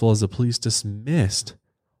successful as the police dismissed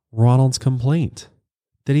Ronald's complaint.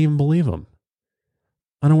 They didn't even believe him.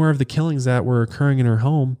 Unaware of the killings that were occurring in her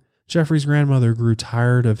home, Jeffrey's grandmother grew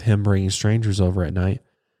tired of him bringing strangers over at night,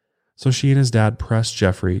 so she and his dad pressed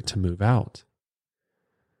Jeffrey to move out.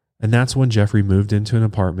 And that's when Jeffrey moved into an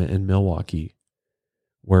apartment in Milwaukee,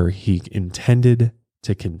 where he intended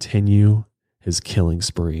to continue his killing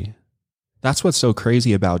spree. That's what's so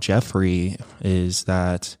crazy about Jeffrey is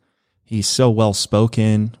that He's so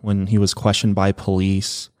well-spoken when he was questioned by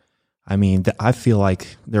police. I mean, I feel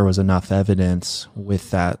like there was enough evidence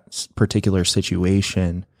with that particular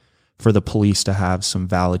situation for the police to have some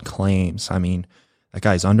valid claims. I mean, that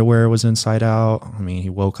guy's underwear was inside out. I mean, he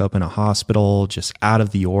woke up in a hospital, just out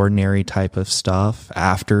of the ordinary type of stuff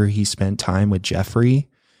after he spent time with Jeffrey.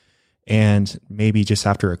 And maybe just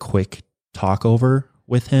after a quick talk over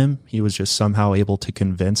with him, he was just somehow able to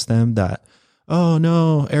convince them that, oh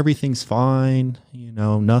no, everything's fine. You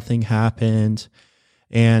know, nothing happened.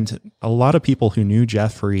 And a lot of people who knew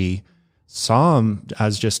Jeffrey saw him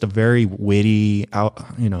as just a very witty,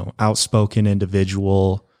 outspoken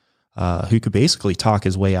individual who could basically talk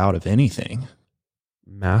his way out of anything.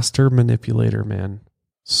 Master manipulator, man.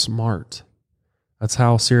 Smart. That's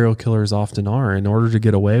how serial killers often are. In order to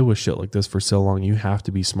get away with shit like this for so long, you have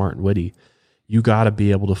to be smart and witty. You got to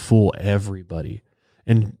be able to fool everybody.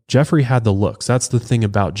 And Jeffrey had the looks. That's the thing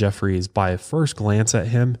about Jeffrey is by a first glance at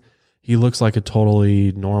him, he looks like a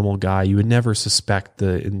totally normal guy. You would never suspect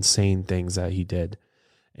the insane things that he did.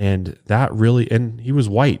 And that really, and he was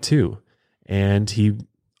white too. And he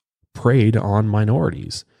preyed on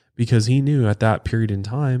minorities because he knew at that period in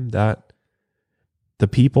time that the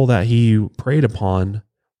people that he preyed upon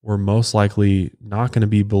were most likely not going to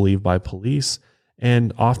be believed by police.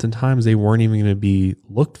 And oftentimes they weren't even going to be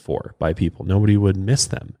looked for by people. Nobody would miss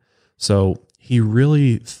them. So he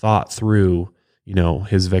really thought through,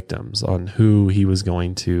 his victims on who he was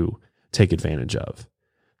going to take advantage of.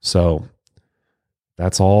 So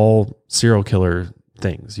that's all serial killer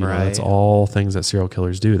things. Right. That's all things that serial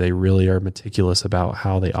killers do. They really are meticulous about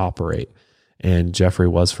how they operate. And Jeffrey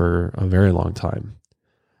was for a very long time.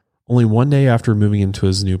 Only one day after moving into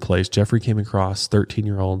his new place, Jeffrey came across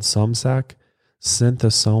 13-year-old Somsak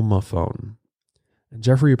Synthesomophone. And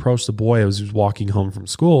Jeffrey approached the boy as he was walking home from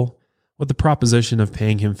school with the proposition of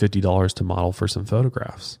paying him $50 to model for some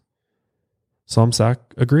photographs. Somsak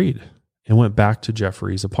agreed and went back to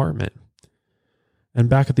Jeffrey's apartment. And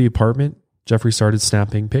back at the apartment, Jeffrey started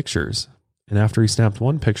snapping pictures. And after he snapped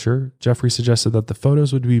one picture, Jeffrey suggested that the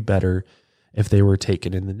photos would be better if they were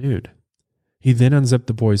taken in the nude. He then unzipped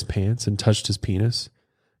the boy's pants and touched his penis.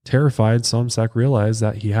 Terrified, Somsak realized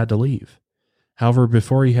that he had to leave. However,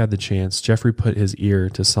 before he had the chance, Jeffrey put his ear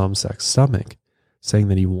to Somsak's stomach, saying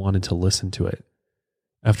that he wanted to listen to it.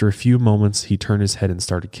 After a few moments, he turned his head and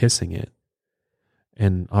started kissing it.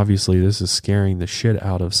 And obviously this is scaring the shit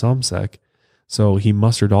out of Somsak, so he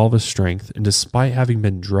mustered all of his strength and, despite having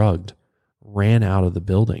been drugged, ran out of the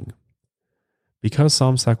building. Because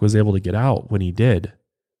Somsak was able to get out when he did,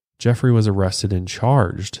 Jeffrey was arrested and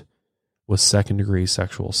charged with second-degree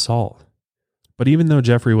sexual assault. But even though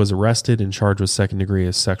Jeffrey was arrested and charged with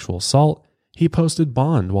second-degree sexual assault, he posted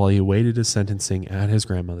bond while he awaited his sentencing at his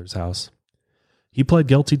grandmother's house. He pled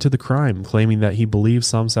guilty to the crime, claiming that he believed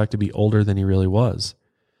Somsak to be older than he really was.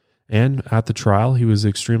 And at the trial, he was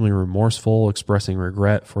extremely remorseful, expressing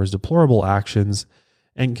regret for his deplorable actions,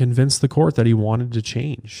 and convinced the court that he wanted to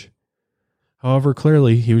change. However,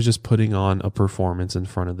 clearly, he was just putting on a performance in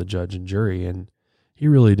front of the judge and jury, and he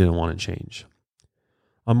really didn't want to change.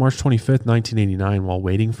 On March 25th, 1989, while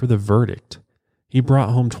waiting for the verdict, he brought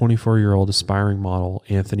home 24-year-old aspiring model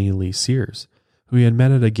Anthony Lee Sears, who he had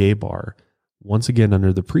met at a gay bar, once again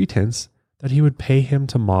under the pretense that he would pay him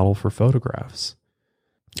to model for photographs.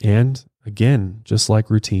 And again, just like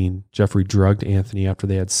routine, Jeffrey drugged Anthony after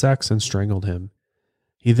they had sex and strangled him.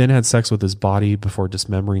 He then had sex with his body before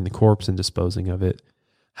dismembering the corpse and disposing of it.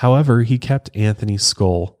 However, he kept Anthony's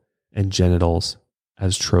skull and genitals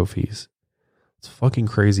as trophies. What's fucking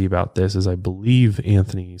crazy about this is I believe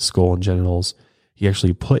Anthony's skull and genitals he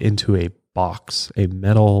actually put into a box, a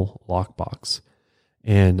metal lockbox.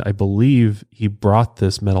 And I believe he brought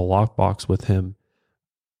this metal lockbox with him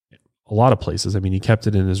a lot of places. I mean, he kept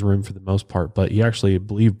it in his room for the most part, but he actually, I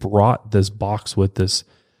believe, brought this box with this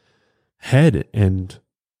head and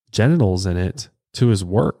genitals in it to his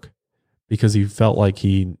work because he felt like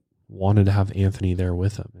he wanted to have Anthony there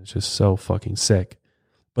with him. It's just so fucking sick.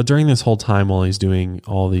 But during this whole time while he's doing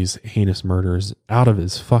all these heinous murders out of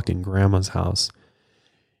his fucking grandma's house,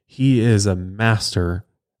 he is a master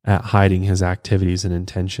at hiding his activities and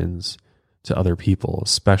intentions to other people,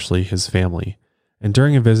 especially his family. And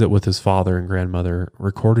during a visit with his father and grandmother,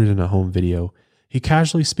 recorded in a home video, he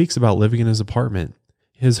casually speaks about living in his apartment,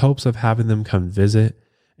 his hopes of having them come visit,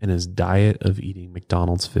 and his diet of eating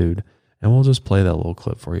McDonald's food. And we'll just play that little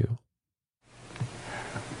clip for you.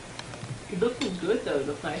 You're looking good though, you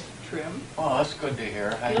look nice and trim. Oh, that's good to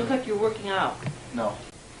hear. You look like you're working out. No,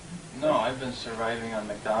 I've been surviving on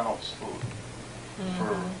McDonald's food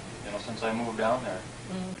for, since I moved down there.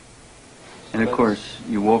 And of course,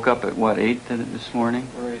 you woke up at what, 8 this morning?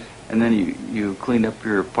 Right. And then you cleaned up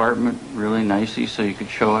your apartment really nicely so you could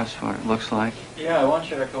show us what it looks like? Yeah, I want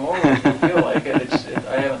you to come over if you feel like it.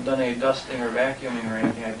 I haven't done any dusting or vacuuming or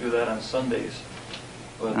anything. I do that on Sundays.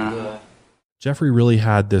 But Jeffrey really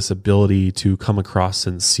had this ability to come across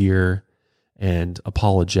sincere and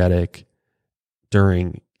apologetic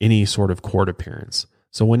during any sort of court appearance.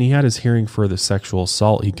 So when he had his hearing for the sexual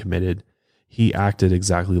assault he committed, he acted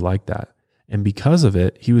exactly like that. And because of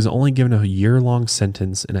it, he was only given a year-long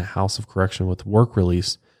sentence in a house of correction with work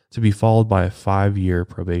release to be followed by a 5-year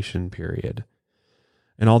probation period.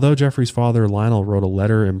 And although Jeffrey's father, Lionel, wrote a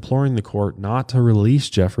letter imploring the court not to release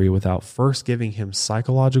Jeffrey without first giving him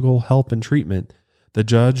psychological help and treatment, the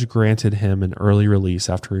judge granted him an early release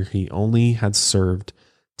after he only had served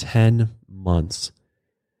 10 months.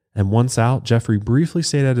 And once out, Jeffrey briefly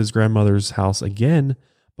stayed at his grandmother's house again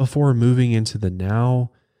before moving into the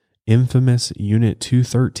now infamous Unit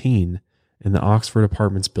 213 in the Oxford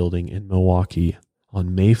Apartments building in Milwaukee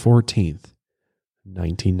on May 14th,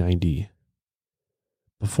 1990.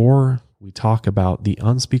 Before we talk about the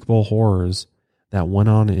unspeakable horrors that went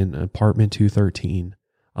on in Apartment 213,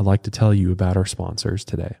 I'd like to tell you about our sponsors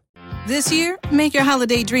today. This year, make your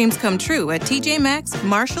holiday dreams come true at TJ Maxx,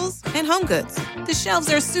 Marshalls, and HomeGoods. The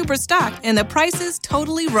shelves are super stocked and the prices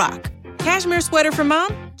totally rock. Cashmere sweater for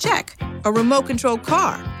mom? Check. A remote control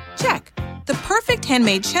car? Check. The perfect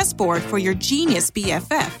handmade chessboard for your genius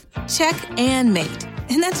BFF? Check and mate.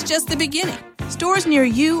 And that's just the beginning. Stores near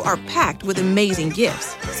you are packed with amazing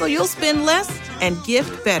gifts, so you'll spend less and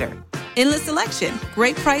gift better. Endless selection,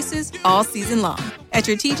 great prices all season long at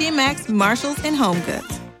your TJ Maxx, Marshalls, and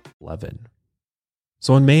HomeGoods. 11.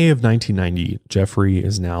 So in May of 1990, Jeffrey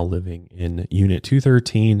is now living in Unit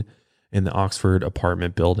 213 in the Oxford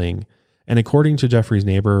apartment building. And according to Jeffrey's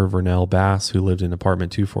neighbor, Vernell Bass, who lived in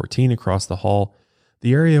apartment 214 across the hall,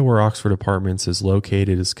 the area where Oxford Apartments is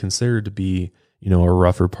located is considered to be, a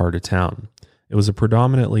rougher part of town. It was a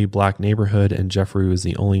predominantly black neighborhood, and Jeffrey was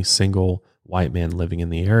the only single white man living in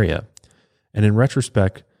the area. And in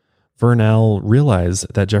retrospect, Vernell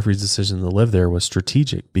realized that Jeffrey's decision to live there was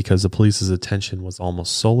strategic because the police's attention was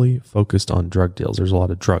almost solely focused on drug deals. There's a lot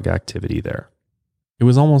of drug activity there. It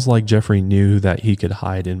was almost like Jeffrey knew that he could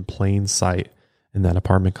hide in plain sight in that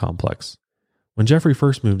apartment complex. When Jeffrey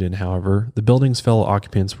first moved in, however, the building's fellow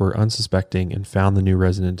occupants were unsuspecting and found the new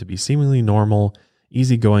resident to be seemingly normal,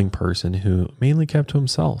 easygoing person who mainly kept to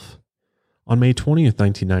himself. On May 20th,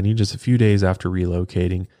 1990, just a few days after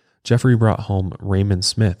relocating, Jeffrey brought home Raymond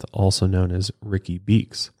Smith, also known as Ricky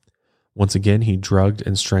Beeks. Once again, he drugged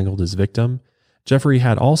and strangled his victim. Jeffrey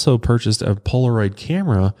had also purchased a Polaroid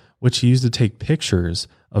camera, which he used to take pictures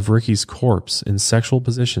of Ricky's corpse in sexual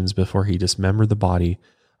positions before he dismembered the body,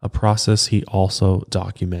 a process he also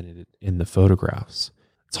documented in the photographs.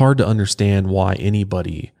 It's hard to understand why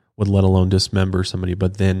anybody would let alone dismember somebody,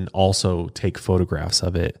 but then also take photographs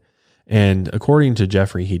of it. And according to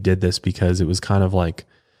Jeffrey, he did this because it was kind of like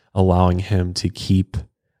allowing him to keep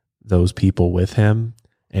those people with him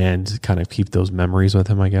and kind of keep those memories with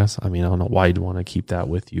him, I guess. I mean, I don't know why you'd want to keep that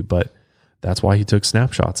with you, but that's why he took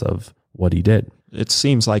snapshots of what he did. It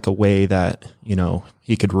seems like a way that,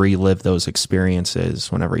 he could relive those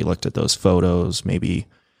experiences whenever he looked at those photos. Maybe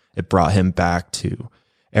it brought him back to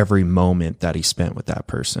every moment that he spent with that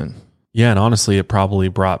person. Yeah, and honestly, it probably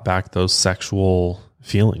brought back those sexual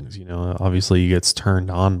feelings. Obviously he gets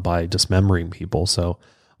turned on by dismembering people, so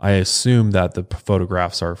I assume that the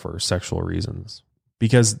photographs are for sexual reasons.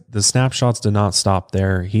 Because the snapshots did not stop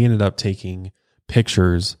there, he ended up taking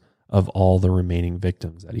pictures of all the remaining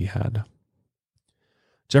victims that he had.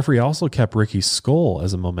 Jeffrey also kept Ricky's skull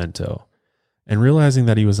as a memento, and realizing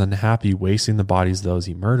that he was unhappy wasting the bodies of those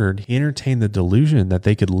he murdered, he entertained the delusion that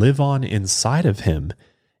they could live on inside of him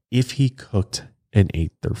if he cooked and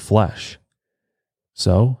ate their flesh.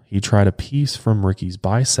 So he tried a piece from Ricky's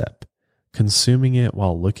bicep, consuming it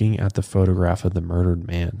while looking at the photograph of the murdered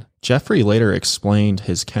man. Jeffrey later explained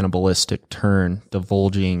his cannibalistic turn,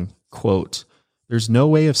 divulging, quote, "There's no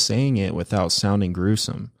way of saying it without sounding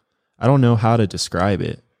gruesome. I don't know how to describe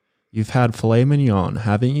it. You've had filet mignon,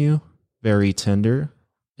 haven't you? Very tender.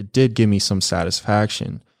 It did give me some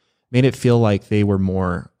satisfaction. Made it feel like they were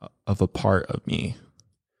more of a part of me."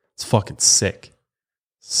 It's fucking sick.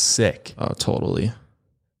 Sick. Oh, totally.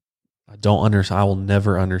 I will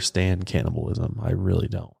never understand cannibalism. I really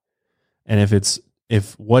don't. And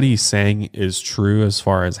if what he's saying is true as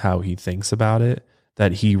far as how he thinks about it,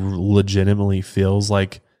 that he legitimately feels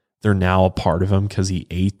like they're now a part of him because he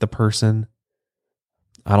ate the person,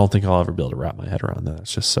 I don't think I'll ever be able to wrap my head around that.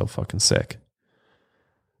 It's just so fucking sick.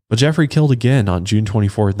 But Jeffrey killed again on June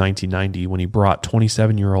 24th, 1990, when he brought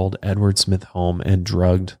 27-year-old Edward Smith home and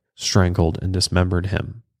drugged, strangled, and dismembered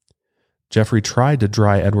him. Jeffrey tried to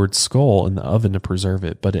dry Edward's skull in the oven to preserve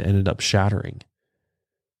it, but it ended up shattering.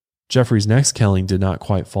 Jeffrey's next killing did not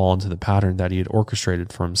quite fall into the pattern that he had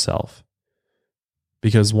orchestrated for himself.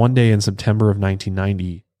 Because one day in September of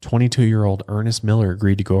 1990, 22-year-old Ernest Miller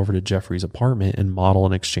agreed to go over to Jeffrey's apartment and model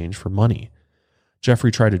in exchange for money.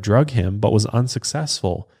 Jeffrey tried to drug him, but was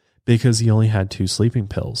unsuccessful because he only had 2 sleeping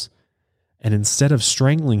pills. And instead of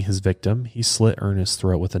strangling his victim, he slit Ernest's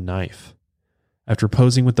throat with a knife. After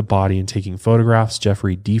posing with the body and taking photographs,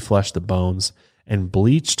 Jeffrey defleshed the bones and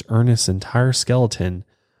bleached Ernest's entire skeleton,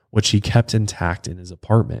 which he kept intact in his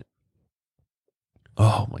apartment.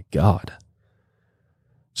 Oh my God.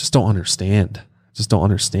 Just don't understand.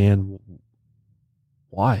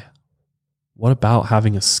 Why. What about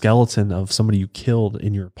having a skeleton of somebody you killed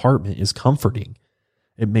in your apartment is comforting?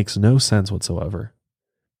 It makes no sense whatsoever.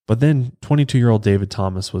 But then 22-year-old David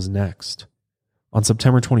Thomas was next. On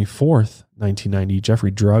September 24th, 1990,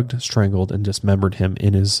 Jeffrey drugged, strangled, and dismembered him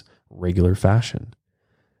in his regular fashion.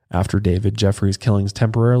 After David, Jeffrey's killings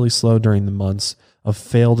temporarily slowed during the months of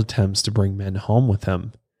failed attempts to bring men home with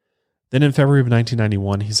him. Then in February of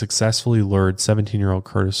 1991, he successfully lured 17-year-old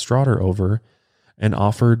Curtis Straughter over and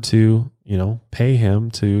offered to, pay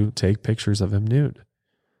him to take pictures of him nude.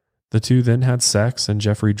 The two then had sex, and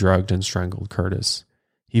Jeffrey drugged and strangled Curtis.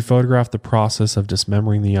 He photographed the process of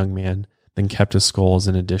dismembering the young man, then kept his skull as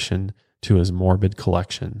an addition to his morbid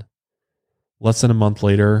collection. Less than a month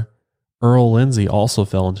later, Earl Lindsay also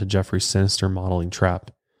fell into Jeffrey's sinister modeling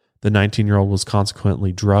trap. The 19-year-old was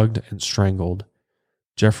consequently drugged and strangled.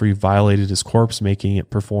 Jeffrey violated his corpse, making it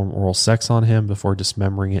perform oral sex on him before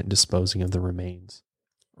dismembering it and disposing of the remains.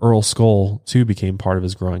 Earl's skull, too, became part of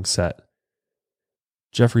his growing set.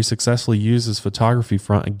 Jeffrey successfully used his photography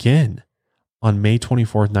front again on May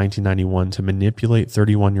 24, 1991, to manipulate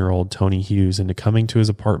 31-year-old Tony Hughes into coming to his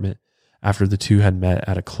apartment after the two had met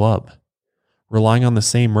at a club. Relying on the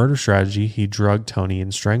same murder strategy, he drugged Tony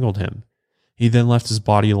and strangled him. He then left his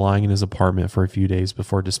body lying in his apartment for a few days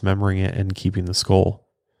before dismembering it and keeping the skull.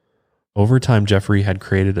 Over time, Jeffrey had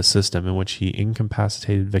created a system in which he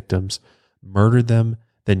incapacitated victims, murdered them,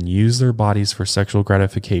 then used their bodies for sexual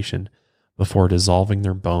gratification before dissolving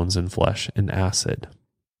their bones and flesh in acid.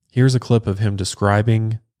 Here's a clip of him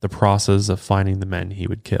describing the process of finding the men he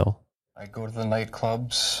would kill. I'd go to the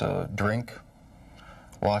nightclubs, drink,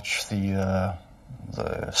 watch the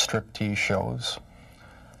striptease shows,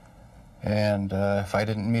 and if I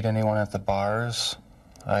didn't meet anyone at the bars,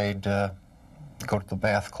 I'd go to the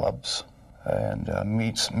bath clubs and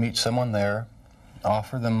meet someone there,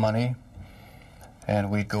 offer them money, and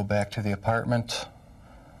we'd go back to the apartment,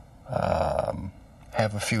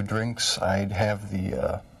 have a few drinks. I'd have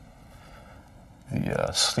the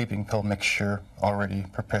sleeping pill mixture already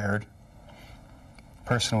prepared.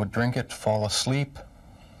 Person would drink it, fall asleep,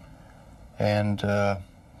 and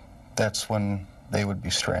that's when they would be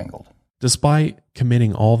strangled. Despite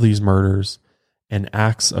committing all these murders and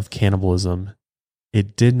acts of cannibalism,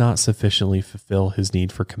 it did not sufficiently fulfill his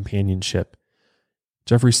need for companionship.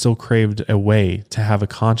 Jeffrey still craved a way to have a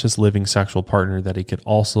conscious living sexual partner that he could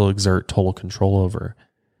also exert total control over.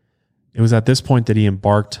 It was at this point that he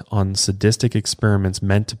embarked on sadistic experiments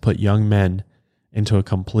meant to put young men into a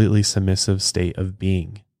completely submissive state of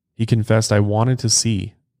being. He confessed, "I wanted to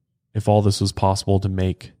see if all this was possible to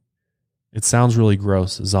make. It sounds really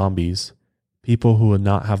gross, zombies, people who would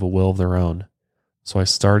not have a will of their own. So I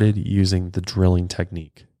started using the drilling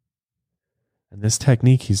technique." And this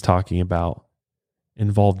technique he's talking about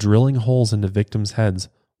involved drilling holes into victims' heads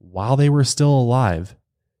while they were still alive,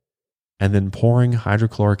 and then pouring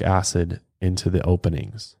hydrochloric acid into the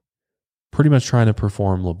openings, pretty much trying to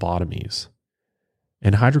perform lobotomies.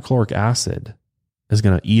 And hydrochloric acid is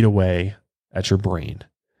going to eat away at your brain.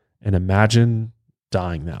 And imagine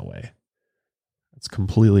dying that way. It's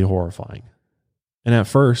completely horrifying. And at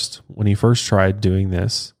first, when he first tried doing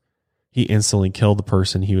this, he instantly killed the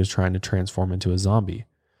person he was trying to transform into a zombie.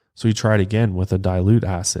 So he tried again with a dilute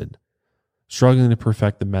acid, struggling to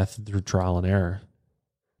perfect the method through trial and error.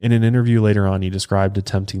 In an interview later on, he described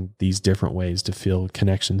attempting these different ways to feel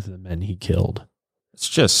connection to the men he killed. It's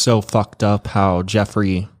just so fucked up how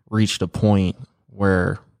Jeffrey reached a point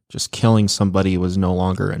where just killing somebody was no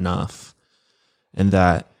longer enough, and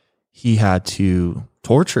that he had to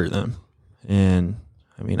torture them. And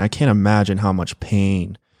I mean, I can't imagine how much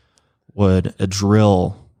pain would a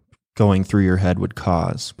drill going through your head would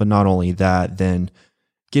cause. But not only that, then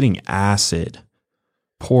getting acid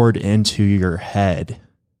poured into your head.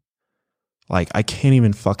 Like, I can't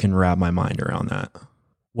even fucking wrap my mind around that.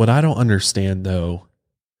 What I don't understand, though,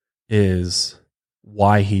 is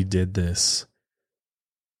why he did this.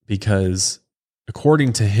 Because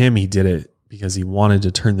according to him, he did it because he wanted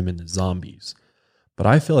to turn them into zombies. But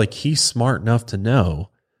I feel like he's smart enough to know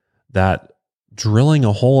that drilling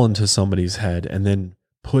a hole into somebody's head and then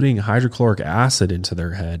putting hydrochloric acid into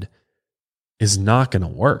their head is not going to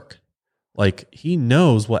work. Like, he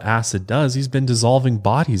knows what acid does. He's been dissolving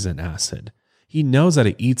bodies in acid. He knows that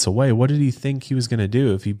it eats away. What did he think he was going to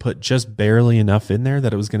do if he put just barely enough in there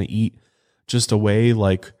that it was going to eat just away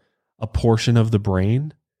like a portion of the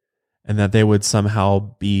brain, and that they would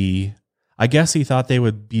somehow be, I guess he thought they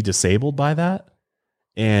would be disabled by that.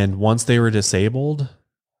 And once they were disabled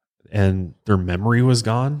and their memory was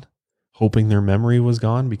gone, hoping their memory was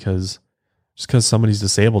gone, because just because somebody's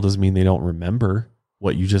disabled doesn't mean they don't remember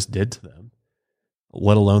what you just did to them,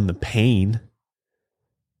 let alone the pain.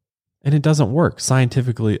 And it doesn't work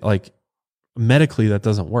scientifically, like medically, that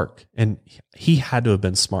doesn't work. And he had to have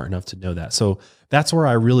been smart enough to know that. So that's where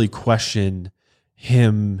I really question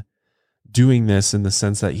him doing this, in the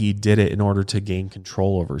sense that he did it in order to gain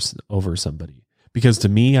control over somebody. Because to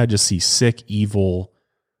me, I just see sick, evil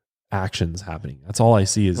actions happening. That's all I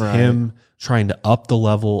see is him trying to up the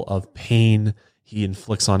level of pain he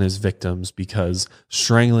inflicts on his victims, because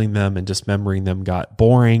strangling them and dismembering them got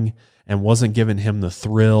boring and wasn't giving him the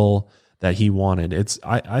thrill that he wanted.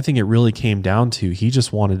 I think it really came down to, he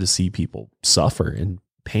just wanted to see people suffer in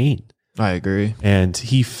pain. I agree. And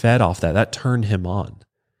he fed off that. That turned him on.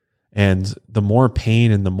 And the more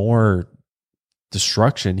pain and the more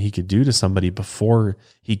destruction he could do to somebody before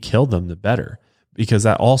he killed them, the better. Because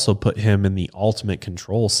that also put him in the ultimate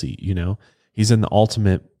control seat, you know? He's in the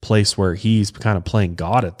ultimate place where he's kind of playing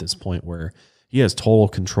God at this point, where he has total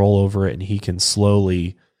control over it, and he can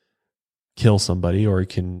slowly kill somebody, or he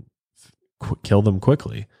can kill them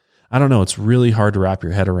quickly. I don't know. It's really hard to wrap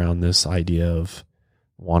your head around this idea of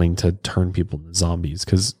wanting to turn people into zombies,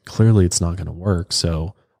 because clearly it's not going to work.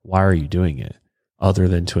 So why are you doing it other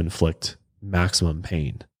than to inflict maximum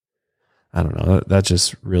pain? I don't know. That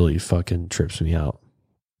just really fucking trips me out.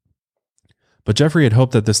 But Jeffrey had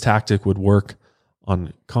hoped that this tactic would work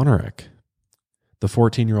on Konarak, the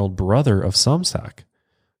 14-year-old brother of Sumsack,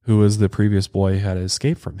 who was the previous boy who had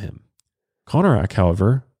escaped from him. Konarak,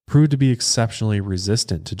 however, proved to be exceptionally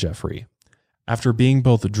resistant to Jeffrey. After being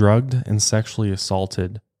both drugged and sexually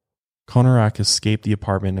assaulted, Konarak escaped the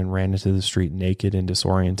apartment and ran into the street naked and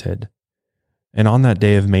disoriented. And on that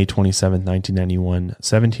day of May 27, 1991,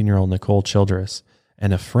 17-year-old Nicole Childress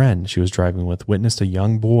and a friend she was driving with witnessed a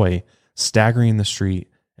young boy staggering in the street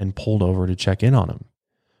and pulled over to check in on him.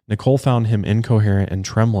 Nicole found him incoherent and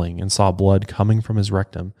trembling and saw blood coming from his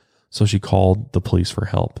rectum, so she called the police for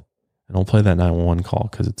help. And I'll play that 911 call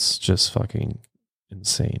because it's just fucking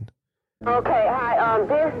insane. Okay, hi.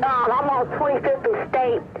 I'm on 25th and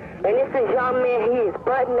State, and this is young man. He is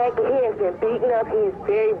butt naked. He has been beaten up. He's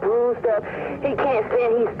very bruised up. He can't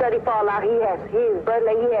stand. He's study fall out. He is butt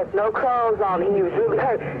naked. He has no clothes on. He was really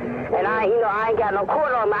hurt. And I ain't got no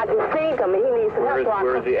cord on him. I just seen him, and he needs some help.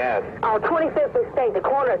 Where is he at? On 25th and State, the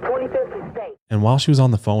corner of 25th and State. And while she was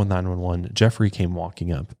on the phone with 911, Jeffrey came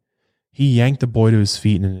walking up. He yanked the boy to his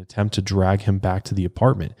feet in an attempt to drag him back to the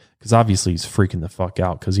apartment, because obviously he's freaking the fuck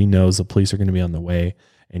out, because he knows the police are going to be on the way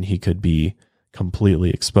and he could be completely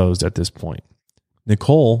exposed at this point.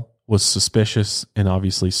 Nicole was suspicious and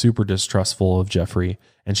obviously super distrustful of Jeffrey,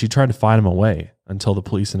 and she tried to fight him away until the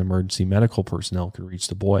police and emergency medical personnel could reach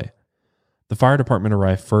the boy. The fire department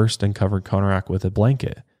arrived first and covered Konarak with a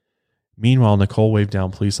blanket. Meanwhile, Nicole waved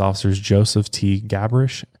down police officers Joseph T.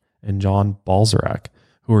 Gabrish and John Balzarak,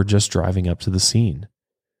 who were just driving up to the scene.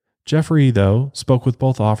 Jeffrey, though, spoke with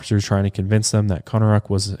both officers, trying to convince them that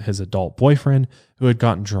Konarak was his adult boyfriend who had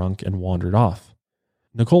gotten drunk and wandered off.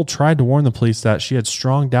 Nicole tried to warn the police that she had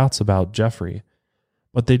strong doubts about Jeffrey,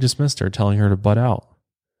 but they dismissed her, telling her to butt out.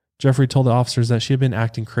 Jeffrey told the officers that she had been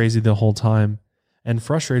acting crazy the whole time, and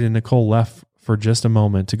frustrated, Nicole left for just a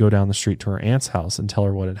moment to go down the street to her aunt's house and tell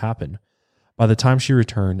her what had happened. By the time she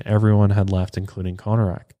returned, everyone had left, including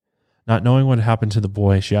Konarak. Not knowing what had happened to the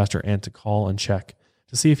boy, she asked her aunt to call and check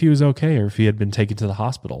to see if he was okay or if he had been taken to the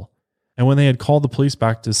hospital. And when they had called the police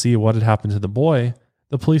back to see what had happened to the boy,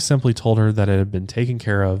 the police simply told her that it had been taken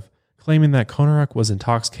care of, claiming that Konarak was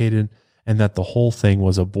intoxicated and that the whole thing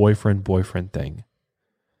was a boyfriend thing.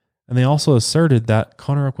 And they also asserted that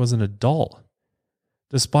Konarak was an adult,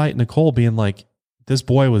 despite Nicole being like, this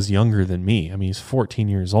boy was younger than me. I mean, he's 14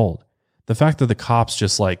 years old. The fact that the cops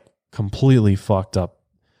just like completely fucked up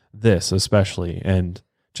this especially and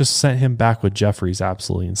just sent him back with Jeffrey is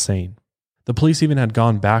absolutely insane. The police even had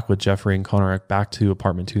gone back with Jeffrey and Konarak back to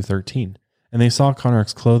apartment 213 and they saw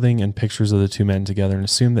Konarak's clothing and pictures of the two men together and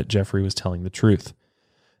assumed that Jeffrey was telling the truth.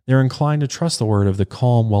 They were inclined to trust the word of the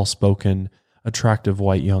calm, well-spoken, attractive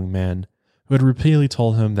white young man who had repeatedly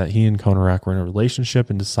told him that he and Konarak were in a relationship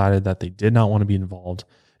and decided that they did not want to be involved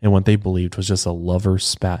in what they believed was just a lover's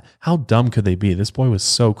spat. How dumb could they be? This boy was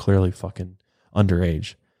so clearly fucking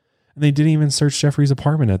underage. And they didn't even search Jeffrey's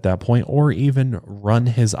apartment at that point or even run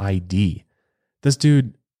his ID. This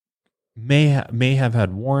dude may have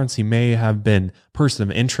had warrants. He may have been person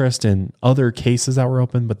of interest in other cases that were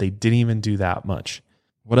open, but they didn't even do that much.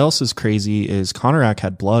 What else is crazy is Konarak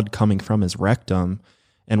had blood coming from his rectum.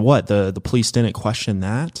 And what? The police didn't question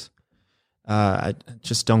that? I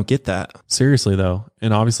just don't get that. Seriously, though.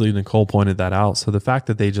 And obviously Nicole pointed that out. So the fact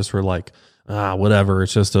that they just were like, whatever,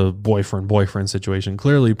 it's just a boyfriend situation,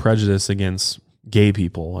 clearly prejudice against gay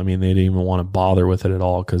people. I mean, they didn't even want to bother with it at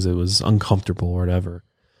all because it was uncomfortable or whatever.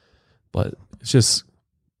 But it's just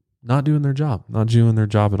not doing their job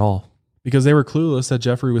at all. Because they were clueless that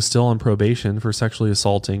Jeffrey was still on probation for sexually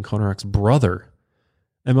assaulting Konarak's brother.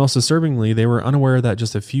 And most disturbingly, they were unaware that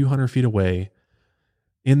just a few hundred feet away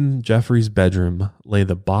in Jeffrey's bedroom lay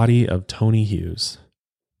the body of Tony Hughes.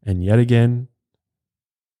 And yet again,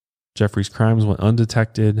 Jeffrey's crimes went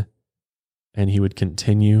undetected and he would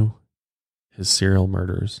continue his serial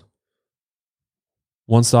murders.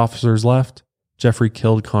 Once the officers left, Jeffrey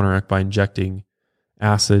killed Konarak by injecting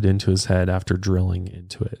acid into his head after drilling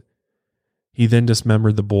into it. He then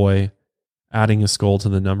dismembered the boy, adding his skull to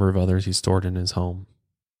the number of others he stored in his home.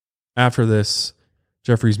 After this,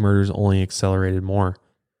 Jeffrey's murders only accelerated more.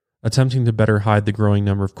 Attempting to better hide the growing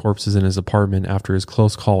number of corpses in his apartment after his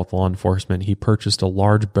close call with law enforcement, he purchased a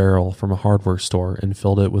large barrel from a hardware store and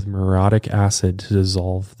filled it with muriatic acid to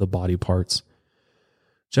dissolve the body parts.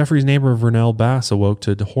 Jeffrey's neighbor Vernell Bass awoke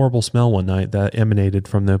to a horrible smell one night that emanated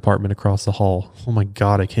from the apartment across the hall. Oh my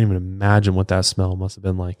God, I can't even imagine what that smell must have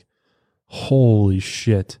been like. Holy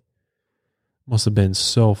shit. Must have been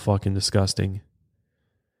so fucking disgusting.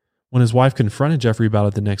 When his wife confronted Jeffrey about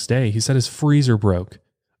it the next day, he said his freezer broke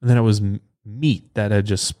and then it was meat that had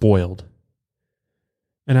just spoiled.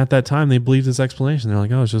 And at that time, they believed his explanation. They're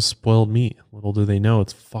like, oh, it's just spoiled meat. Little do they know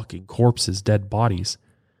it's fucking corpses, dead bodies.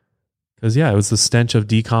 Because, yeah, it was the stench of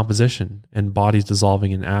decomposition and bodies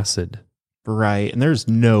dissolving in acid. Right. And there's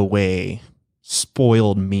no way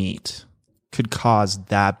spoiled meat could cause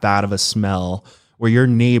that bad of a smell where your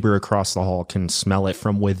neighbor across the hall can smell it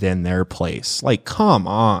from within their place. Like, come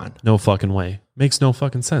on. No fucking way. Makes no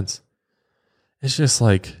fucking sense. It's just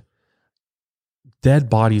like dead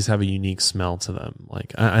bodies have a unique smell to them.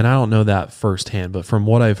 Like, and I don't know that firsthand, but from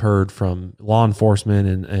what I've heard from law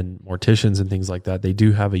enforcement and morticians and things like that, they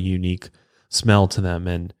do have a unique smell to them.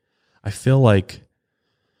 And I feel like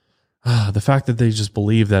the fact that they just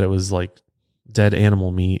believe that it was like dead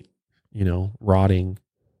animal meat, you know, rotting.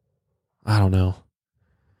 I don't know.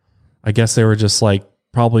 I guess they were just like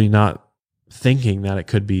probably not thinking that it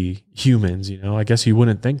could be humans, you know. I guess you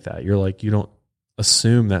wouldn't think that. You're like, you don't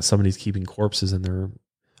assume that somebody's keeping corpses in their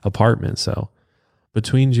apartment. So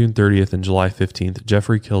between June 30th and July 15th,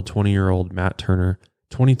 Jeffrey killed 20-year-old Matt Turner,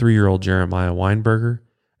 23-year-old Jeremiah Weinberger,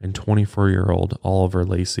 and 24-year-old Oliver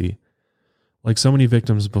Lacey. Like so many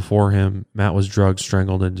victims before him, Matt was drugged,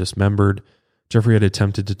 strangled, and dismembered. Jeffrey had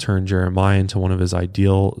attempted to turn Jeremiah into one of his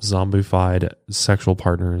ideal zombified sexual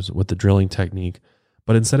partners with the drilling technique,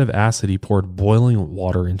 but instead of acid, he poured boiling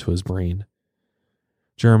water into his brain.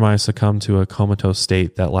 Jeremiah succumbed to a comatose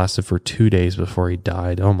state that lasted for 2 days before he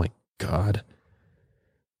died. Oh my God.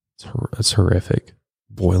 It's horrific.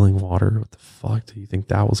 Boiling water? What the fuck do you think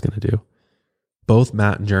that was going to do? Both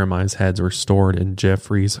Matt and Jeremiah's heads were stored in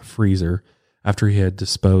Jeffrey's freezer after he had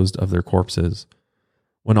disposed of their corpses.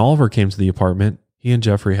 When Oliver came to the apartment, he and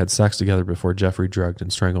Jeffrey had sex together before Jeffrey drugged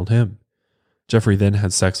and strangled him. Jeffrey then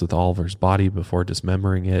had sex with Oliver's body before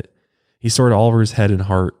dismembering it. He stored Oliver's head and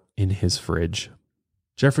heart in his fridge.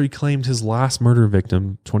 Jeffrey claimed his last murder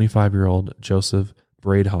victim, 25-year-old Joseph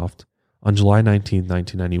Braidhoft, on July 19,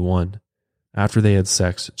 1991. After they had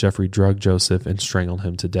sex, Jeffrey drugged Joseph and strangled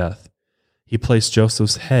him to death. He placed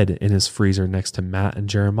Joseph's head in his freezer next to Matt and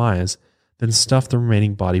Jeremiah's, then stuffed the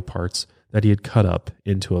remaining body parts that he had cut up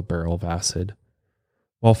into a barrel of acid.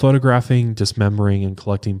 While photographing, dismembering, and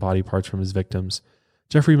collecting body parts from his victims,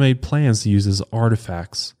 Jeffrey made plans to use his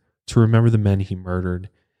artifacts to remember the men he murdered,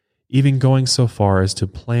 even going so far as to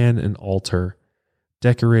plan an altar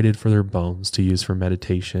decorated for their bones to use for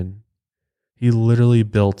meditation. He literally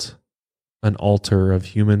built an altar of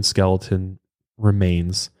human skeleton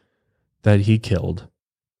remains that he killed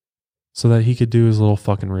so that he could do his little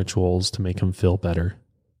fucking rituals to make him feel better.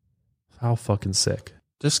 How fucking sick.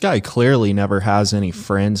 This guy clearly never has any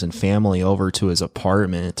friends and family over to his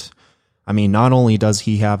apartment. I mean, not only does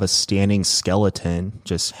he have a standing skeleton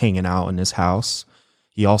just hanging out in his house,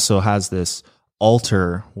 he also has this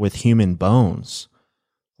altar with human bones.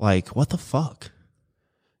 Like, what the fuck?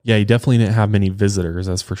 Yeah, he definitely didn't have many visitors,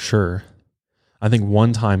 that's for sure. I think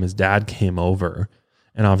one time his dad came over,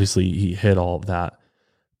 and obviously he hid all of that,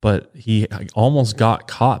 but he almost got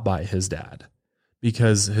caught by his dad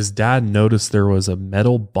because his dad noticed there was a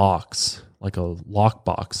metal box, like a lock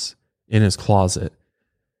box, in his closet,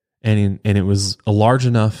 and it was large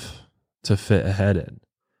enough to fit a head in.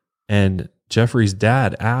 And Jeffrey's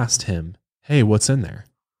dad asked him, "Hey, what's in there?"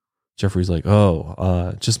 Jeffrey's like,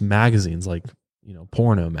 just magazines, like,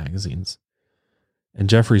 porno magazines. And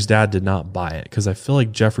Jeffrey's dad did not buy it because I feel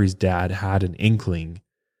like Jeffrey's dad had an inkling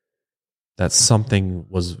that something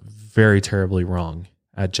was very terribly wrong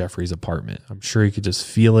at Jeffrey's apartment. I'm sure he could just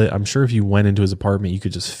feel it. I'm sure if you went into his apartment, you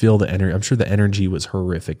could just feel the energy. I'm sure the energy was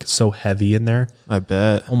horrific. So heavy in there. I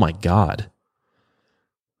bet. Oh my God.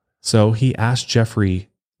 So he asked Jeffrey,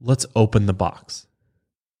 "Let's open the box."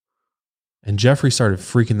 And Jeffrey started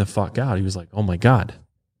freaking the fuck out. He was like, "Oh my God,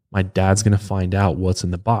 my dad's going to find out what's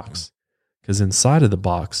in the box." Because inside of the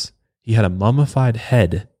box, he had a mummified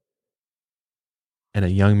head and a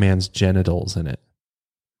young man's genitals in it.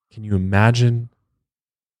 Can you imagine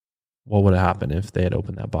what would have happened if they had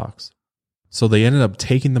opened that box? So they ended up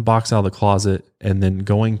taking the box out of the closet and then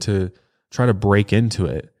going to try to break into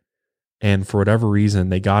it. And for whatever reason,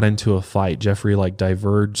 they got into a fight. Jeffrey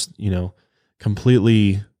diverged,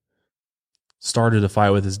 completely started a fight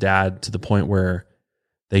with his dad to the point where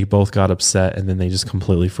they both got upset and then they just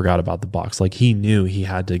completely forgot about the box. Like he knew he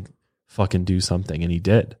had to fucking do something and he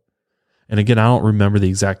did. And again, I don't remember the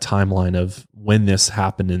exact timeline of when this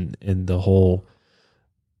happened in the whole,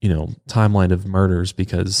 timeline of murders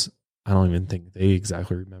because I don't even think they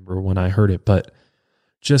exactly remember when I heard it. But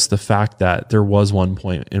just the fact that there was one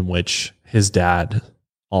point in which his dad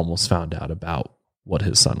almost found out about what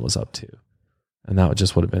his son was up to. And that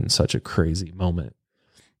just would have been such a crazy moment.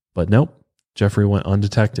 But nope, Jeffrey went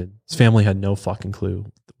undetected. His family had no fucking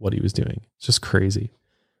clue what he was doing. It's just crazy.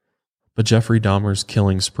 But Jeffrey Dahmer's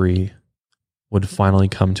killing spree would finally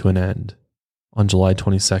come to an end on July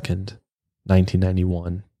 22nd,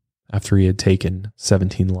 1991, after he had taken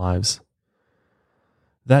 17 lives.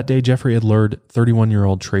 That day, Jeffrey had lured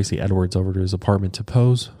 31-year-old Tracy Edwards over to his apartment to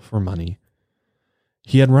pose for money.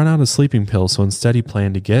 He had run out of sleeping pills, so instead he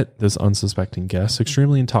planned to get this unsuspecting guest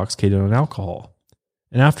extremely intoxicated on alcohol.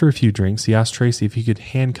 And after a few drinks, he asked Tracy if he could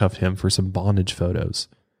handcuff him for some bondage photos,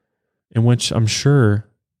 in which I'm sure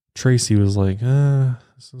Tracy was like,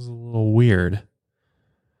 this is a little weird.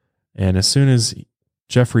 And as soon as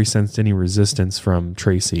Jeffrey sensed any resistance from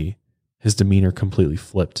Tracy, his demeanor completely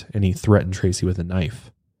flipped, and he threatened Tracy with a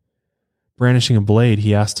knife. Brandishing a blade,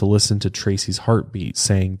 he asked to listen to Tracy's heartbeat,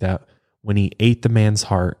 saying that when he ate the man's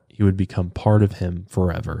heart, he would become part of him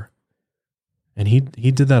forever. And he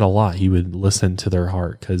did that a lot. He would listen to their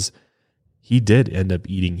heart because he did end up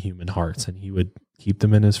eating human hearts, and he would keep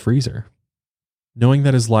them in his freezer. Knowing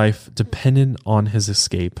that his life depended on his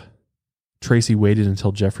escape, Tracy waited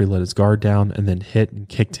until Jeffrey let his guard down and then hit and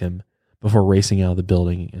kicked him before racing out of the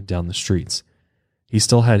building and down the streets. He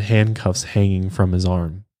still had handcuffs hanging from his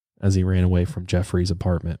arm as he ran away from Jeffrey's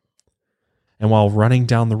apartment. And while running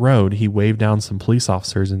down the road, he waved down some police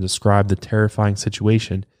officers and described the terrifying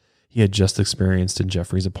situation he had just experienced in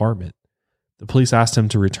Jeffrey's apartment. The police asked him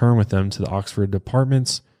to return with them to the Oxford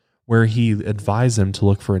Apartments, where he advised them to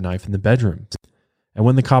look for a knife in the bedroom. And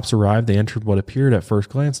when the cops arrived, they entered what appeared at first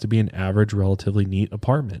glance to be an average, relatively neat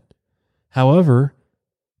apartment. However,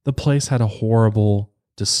 the place had a horrible,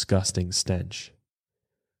 disgusting stench.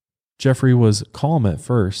 Jeffrey was calm at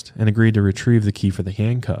first and agreed to retrieve the key for the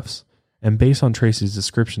handcuffs. And based on Tracy's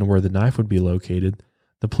description of where the knife would be located,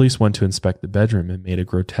 the police went to inspect the bedroom and made a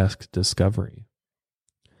grotesque discovery.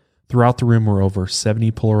 Throughout the room were over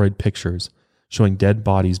 70 Polaroid pictures showing dead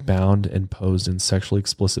bodies bound and posed in sexually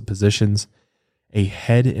explicit positions, a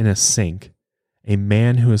head in a sink, a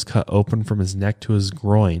man who was cut open from his neck to his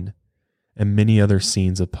groin, and many other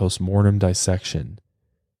scenes of post-mortem dissection.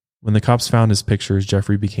 When the cops found his pictures,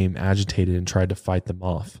 Jeffrey became agitated and tried to fight them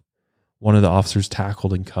off. One of the officers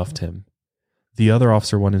tackled and cuffed him. The other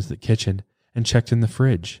officer went into the kitchen and checked in the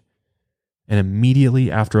fridge. And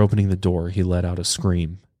immediately after opening the door, he let out a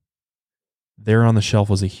scream. There on the shelf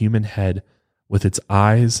was a human head with its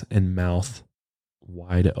eyes and mouth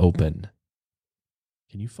wide open.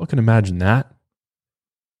 Can you fucking imagine that?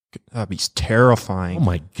 That'd be terrifying. Oh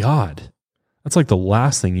my God. That's like the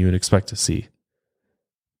last thing you would expect to see.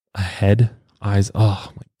 A head, eyes,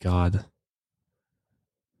 oh my God.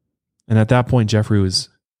 And at that point, Jeffrey was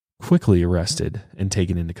quickly arrested and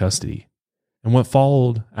taken into custody. And what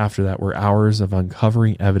followed after that were hours of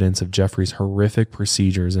uncovering evidence of Jeffrey's horrific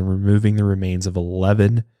procedures and removing the remains of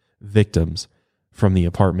 11 victims from the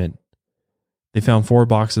apartment. They found 4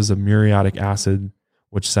 boxes of muriatic acid,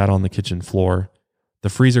 which sat on the kitchen floor. The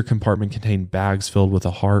freezer compartment contained bags filled with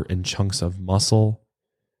a heart and chunks of muscle.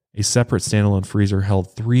 A separate standalone freezer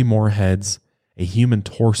held 3 more heads, a human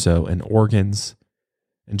torso, and organs.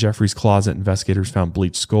 In Jeffrey's closet, investigators found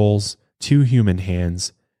bleached skulls, 2 human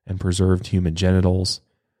hands, and preserved human genitals.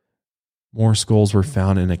 More skulls were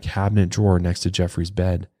found in a cabinet drawer next to Jeffrey's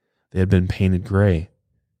bed. They had been painted gray.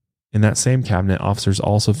 In that same cabinet, officers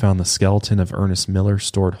also found the skeleton of Ernest Miller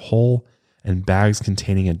stored whole and bags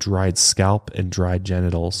containing a dried scalp and dried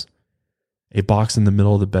genitals. A box in the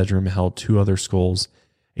middle of the bedroom held 2 other skulls.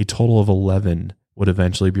 A total of 11 would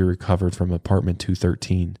eventually be recovered from apartment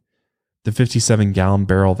 213. The 57-gallon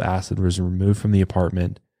barrel of acid was removed from the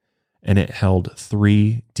apartment, and it held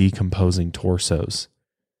 3 decomposing torsos.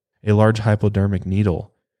 A large hypodermic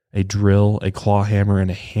needle, a drill, a claw hammer,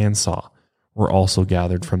 and a handsaw were also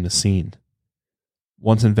gathered from the scene.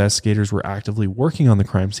 Once investigators were actively working on the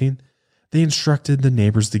crime scene, they instructed the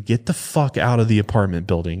neighbors to get the fuck out of the apartment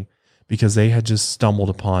building because they had just stumbled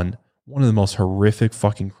upon one of the most horrific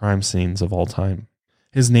fucking crime scenes of all time.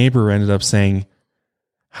 His neighbor ended up saying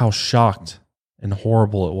how shocked and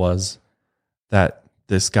horrible it was that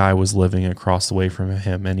this guy was living across the way from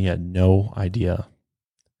him and he had no idea.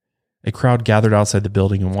 A crowd gathered outside the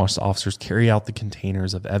building and watched officers carry out the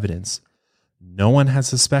containers of evidence. No one had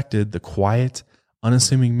suspected the quiet,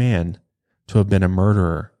 unassuming man to have been a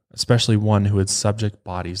murderer, especially one who had subject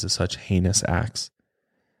bodies to such heinous acts.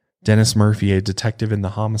 Dennis Murphy, a detective in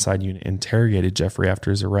the homicide unit, interrogated Jeffrey after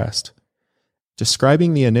his arrest.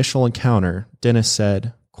 Describing the initial encounter, Dennis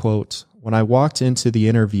said, quote, "When I walked into the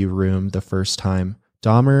interview room the first time,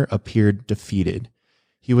 Dahmer appeared defeated.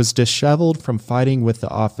 He was disheveled from fighting with the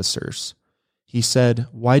officers. He said,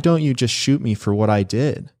 'Why don't you just shoot me for what I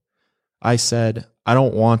did?' I said, 'I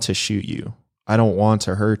don't want to shoot you. I don't want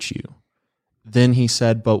to hurt you.' Then he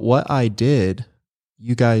said, 'But what I did,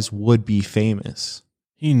 you guys would be famous.'"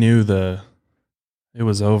 He knew it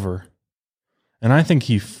was over. And I think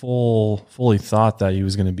he fully thought that he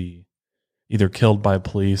was going to be either killed by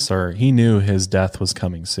police or he knew his death was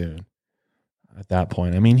coming soon at that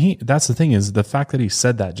point. I mean, that's the thing is the fact that he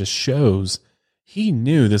said that just shows he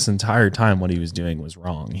knew this entire time what he was doing was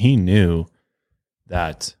wrong. He knew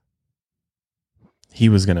that he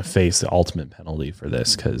was going to face the ultimate penalty for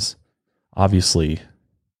this because obviously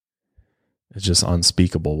it's just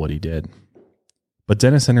unspeakable what he did. But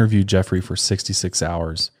Dennis interviewed Jeffrey for 66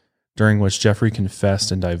 hours, during which Jeffrey confessed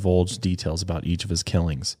and divulged details about each of his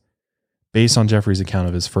killings. Based on Jeffrey's account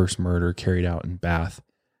of his first murder carried out in Bath,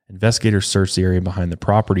 investigators searched the area behind the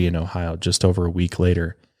property in Ohio just over a week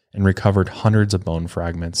later and recovered hundreds of bone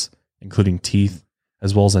fragments, including teeth,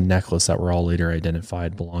 as well as a necklace that were all later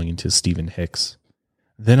identified belonging to Stephen Hicks.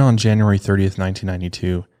 Then on January 30th,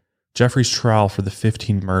 1992, Jeffrey's trial for the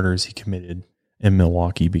 15 murders he committed in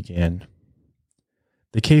Milwaukee began.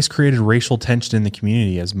 The case created racial tension in the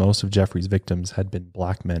community as most of Jeffrey's victims had been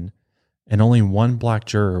black men, and only one black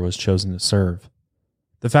juror was chosen to serve.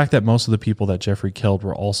 The fact that most of the people that Jeffrey killed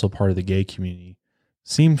were also part of the gay community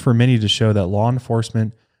seemed for many to show that law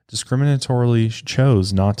enforcement discriminatorily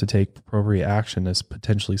chose not to take appropriate action to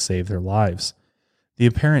potentially save their lives. The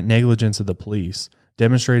apparent negligence of the police,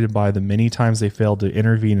 demonstrated by the many times they failed to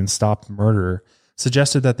intervene and stop the murderer,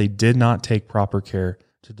 suggested that they did not take proper care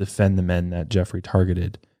to defend the men that Jeffrey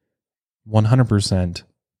targeted. 100%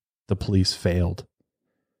 the police failed.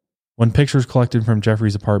 When pictures collected from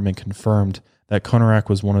Jeffrey's apartment confirmed that Konarak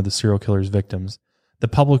was one of the serial killer's victims, the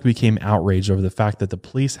public became outraged over the fact that the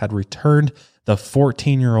police had returned the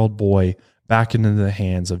 14-year-old boy back into the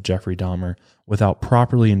hands of Jeffrey Dahmer without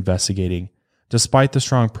properly investigating, despite the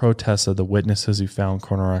strong protests of the witnesses who found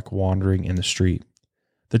Konarak wandering in the street.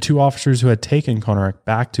 The 2 officers who had taken Konarak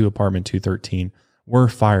back to apartment 213 were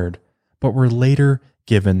fired, but were later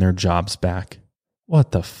given their jobs back.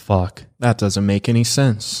 What the fuck? That doesn't make any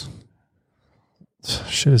sense.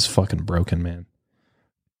 Shit is fucking broken, man.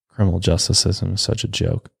 Criminal justice system is such a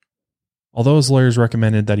joke. Although his lawyers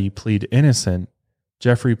recommended that he plead innocent,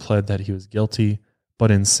 Jeffrey pled that he was guilty,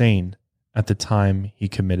 but insane at the time he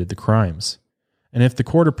committed the crimes. And if the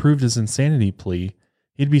court approved his insanity plea,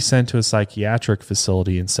 he'd be sent to a psychiatric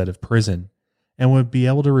facility instead of prison, and would be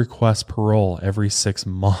able to request parole every 6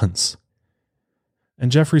 months.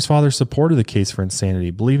 And Jeffrey's father supported the case for insanity,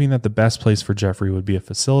 believing that the best place for Jeffrey would be a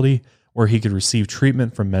facility where he could receive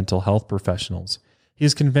treatment from mental health professionals. He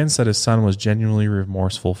is convinced that his son was genuinely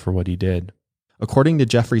remorseful for what he did. According to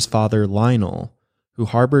Jeffrey's father, Lionel, who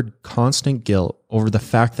harbored constant guilt over the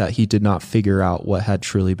fact that he did not figure out what had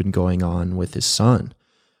truly been going on with his son,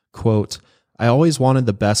 quote, "I always wanted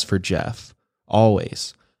the best for Jeff.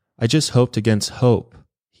 Always. I just hoped against hope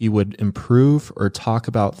he would improve or talk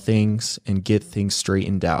about things and get things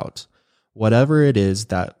straightened out. Whatever it is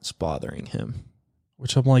that's bothering him."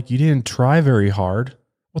 Which I'm like, you didn't try very hard.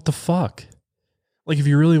 What the fuck? Like, if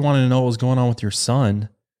you really wanted to know what was going on with your son,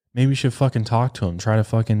 maybe you should fucking talk to him. Try to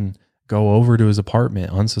fucking go over to his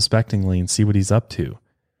apartment unsuspectingly and see what he's up to.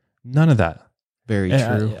 None of that. Very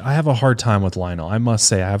true. I have a hard time with Lionel. I must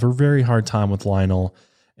say, I have a very hard time with Lionel.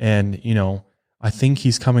 And, you know, I think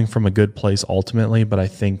he's coming from a good place ultimately, but I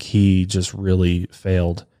think he just really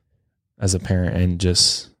failed as a parent. And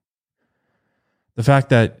just the fact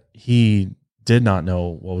that he did not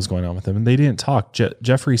know what was going on with him and they didn't talk.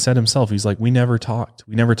 Jeffrey said himself, he's like, we never talked.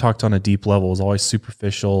 We never talked on a deep level. It was always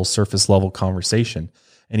superficial, surface level conversation.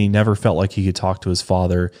 And he never felt like he could talk to his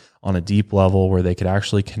father on a deep level where they could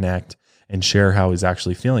actually connect and share how he's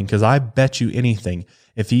actually feeling. Because I bet you anything,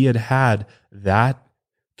 if he had had that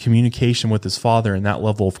communication with his father and that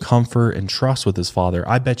level of comfort and trust with his father,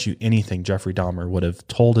 I bet you anything Jeffrey Dahmer would have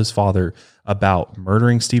told his father about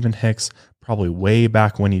murdering Stephen Hicks, probably way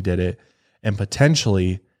back when he did it. And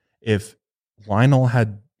potentially, if Lionel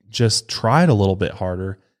had just tried a little bit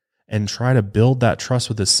harder and try to build that trust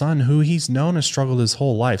with his son, who he's known has struggled his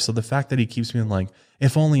whole life. So the fact that he keeps being like,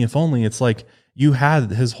 if only, it's like you had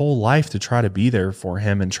his whole life to try to be there for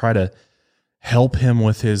him and try to help him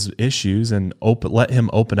with his issues and let him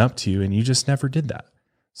open up to you. And you just never did that.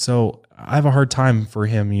 So I have a hard time for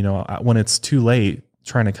him, you know, when it's too late,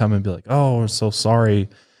 trying to come and be like, oh, I'm so sorry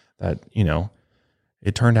that, you know,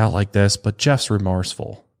 it turned out like this, but Jeff's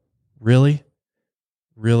remorseful. Really?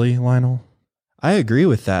 Really, Lionel? I agree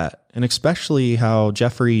with that. And especially how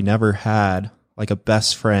Jeffrey never had like a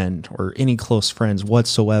best friend or any close friends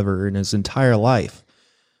whatsoever in his entire life.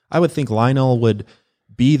 I would think Lionel would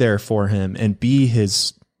be there for him and be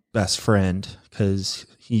his best friend because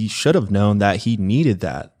he should have known that he needed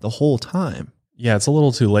that the whole time. Yeah, it's a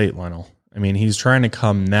little too late, Lionel. I mean, he's trying to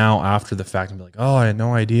come now after the fact and be like, oh, I had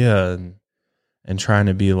no idea. And trying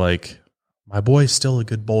to be like, my boy's still a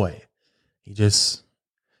good boy. He didn't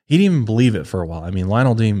even believe it for a while. I mean,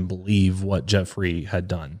 Lionel didn't even believe what Jeffrey had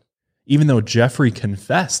done. Even though Jeffrey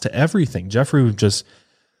confessed to everything. Jeffrey was just,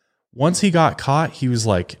 once he got caught, he was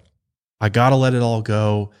like, I got to let it all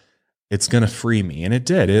go. It's going to free me. And it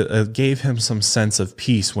did. It gave him some sense of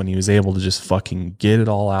peace when he was able to just fucking get it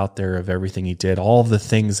all out there of everything he did. All of the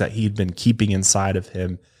things that he'd been keeping inside of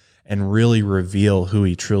him and really reveal who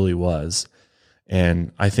he truly was.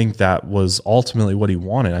 And I think that was ultimately what he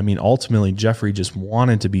wanted. I mean, ultimately, Jeffrey just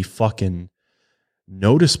wanted to be fucking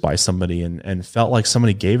noticed by somebody and felt like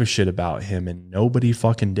somebody gave a shit about him, and nobody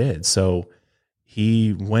fucking did. So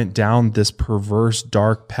he went down this perverse,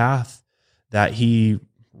 dark path that he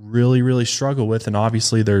really, really struggled with. And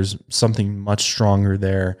obviously there's something much stronger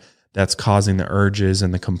there that's causing the urges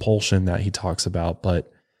and the compulsion that he talks about.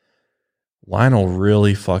 But Lionel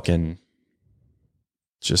really fucking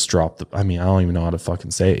just dropped I don't even know how to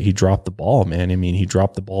fucking say it. He dropped the ball, man. I mean, he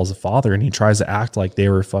dropped the ball as a father, and he tries to act like they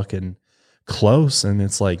were fucking close. And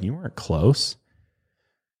it's like, you weren't close.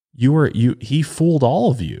 He fooled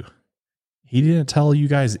all of you. He didn't tell you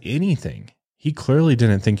guys anything. He clearly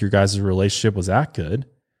didn't think your guys' relationship was that good.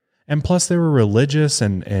 And plus they were religious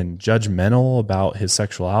and judgmental about his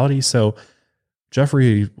sexuality. So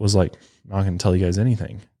Jeffrey was like, I'm not going to tell you guys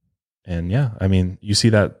anything. And yeah, I mean, you see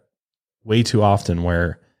that way too often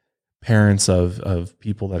where parents of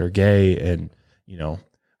people that are gay and, you know,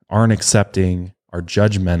 aren't accepting, are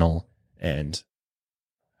judgmental, and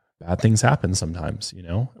bad things happen sometimes, you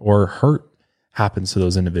know, or hurt happens to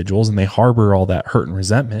those individuals and they harbor all that hurt and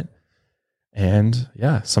resentment. And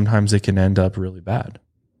yeah, sometimes it can end up really bad.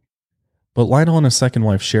 But Lionel and his second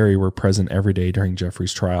wife, Sherry, were present every day during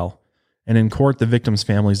Jeffrey's trial. And in court, the victims'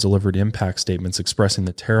 families delivered impact statements expressing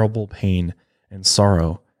the terrible pain and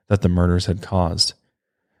sorrow that the murders had caused.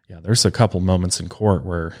 Yeah, there's a couple moments in court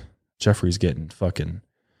where Jeffrey's getting fucking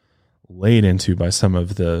laid into by some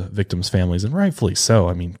of the victims' families, and rightfully so.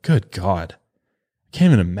 I mean, good God. I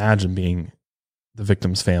can't even imagine being the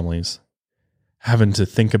victims' families, having to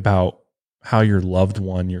think about how your loved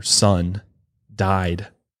one, your son, died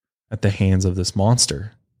at the hands of this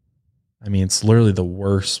monster. I mean, it's literally the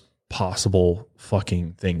worst possible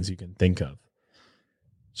fucking things you can think of.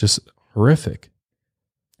 Just horrific.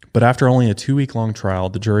 But after only a 2-week-long trial,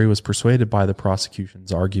 the jury was persuaded by the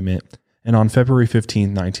prosecution's argument, and on February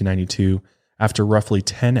 15, 1992, after roughly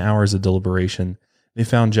 10 hours of deliberation, they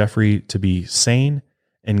found Jeffrey to be sane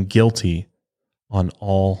and guilty on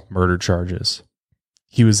all murder charges.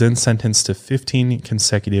 He was then sentenced to 15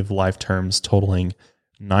 consecutive life terms totaling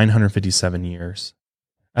 957 years.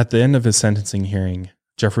 At the end of his sentencing hearing,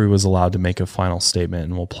 Jeffrey was allowed to make a final statement,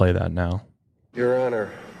 and we'll play that now. Your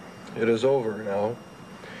Honor, it is over now.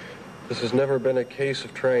 This has never been a case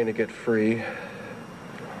of trying to get free.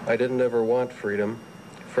 I didn't ever want freedom.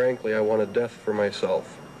 Frankly, I wanted death for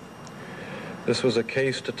myself. This was a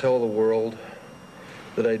case to tell the world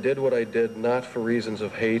that I did what I did not for reasons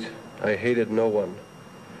of hate. I hated no one.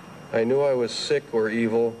 I knew I was sick or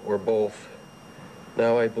evil or both.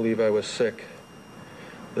 Now I believe I was sick.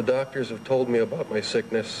 The doctors have told me about my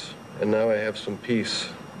sickness, and now I have some peace.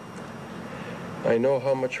 I know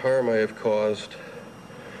how much harm I have caused.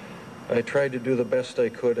 I tried to do the best I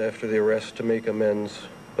could after the arrest to make amends,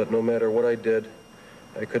 but no matter what I did,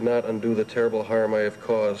 I could not undo the terrible harm I have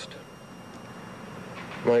caused.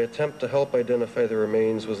 My attempt to help identify the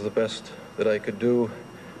remains was the best that I could do,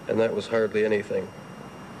 and that was hardly anything.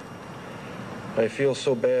 I feel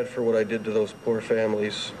so bad for what I did to those poor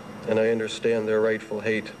families, and I understand their rightful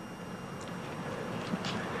hate.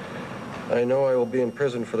 I know I will be in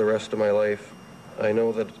prison for the rest of my life. I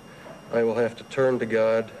know that I will have to turn to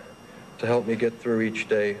God to help me get through each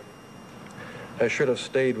day. I should have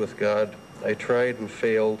stayed with God. I tried and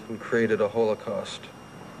failed and created a holocaust.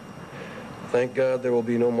 Thank God there will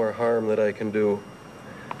be no more harm that I can do.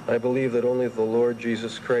 I believe that only the Lord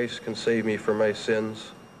Jesus Christ can save me from my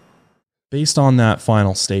sins. Based on that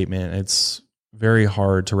final statement, it's very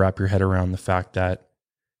hard to wrap your head around the fact that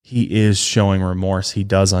he is showing remorse. He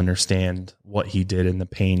does understand what he did and the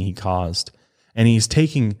pain he caused. And he's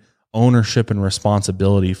taking ownership and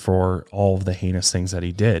responsibility for all of the heinous things that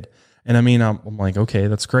he did. And I mean, I'm like, okay,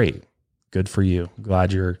 that's great. Good for you.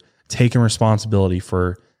 Glad you're taking responsibility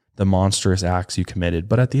for the monstrous acts you committed.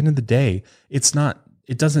 But at the end of the day, it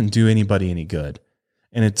doesn't do anybody any good.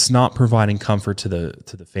 And it's not providing comfort to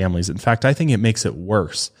the families. In fact, I think it makes it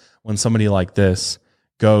worse when somebody like this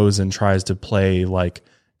goes and tries to play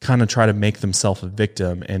kind of try to make themselves a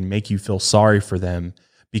victim and make you feel sorry for them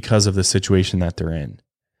because of the situation that they're in.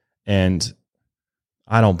 And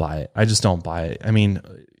I don't buy it. I just don't buy it. I mean,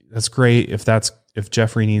 that's great. If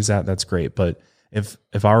Jeffrey needs that, that's great. But if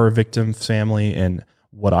I were a victim's family, and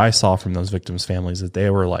what I saw from those victims' families, that they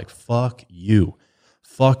were like, fuck you,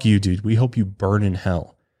 dude. We hope you burn in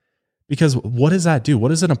hell. Because what does that do? What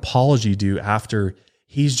does an apology do after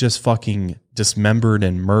he's just fucking dismembered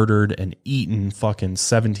and murdered and eaten fucking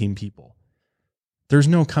 17 people? There's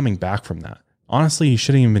no coming back from that. Honestly, he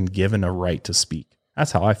shouldn't even been given a right to speak.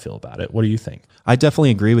 That's how I feel about it. What do you think? I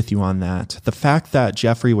definitely agree with you on that. The fact that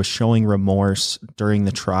Jeffrey was showing remorse during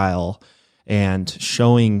the trial and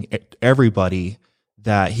showing everybody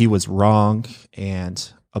that he was wrong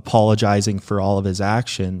and apologizing for all of his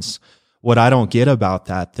actions. What I don't get about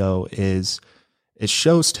that, though, is it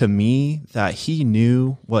shows to me that he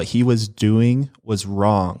knew what he was doing was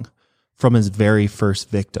wrong from his very first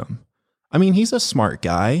victim. I mean, he's a smart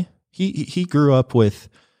guy. He grew up with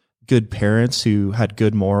good parents who had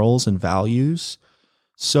good morals and values.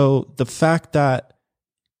 So the fact that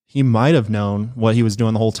he might have known what he was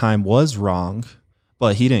doing the whole time was wrong,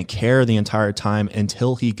 but he didn't care the entire time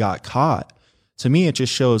until he got caught. To me, it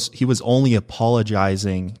just shows he was only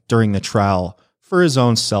apologizing during the trial for his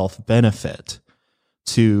own self-benefit,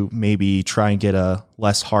 to maybe try and get a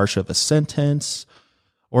less harsh of a sentence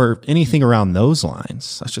or anything around those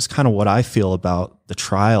lines. That's just kind of what I feel about the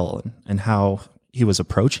trial and how he was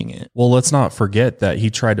approaching it. Well, let's not forget that he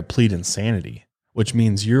tried to plead insanity, which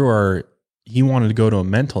means he wanted to go to a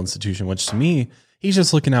mental institution, which to me, he's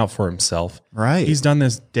just looking out for himself. Right. He's done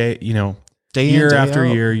this day year after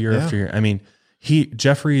year after year. I mean,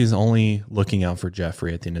 Jeffrey is only looking out for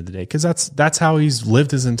Jeffrey at the end of the day, because that's how he's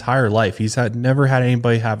lived his entire life. He's never had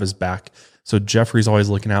anybody have his back. So Jeffrey's always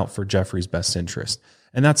looking out for Jeffrey's best interest.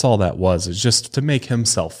 And that's all that was, is just to make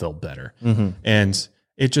himself feel better. Mm-hmm. And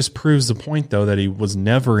it just proves the point, though, that he was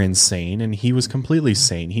never insane, and he was completely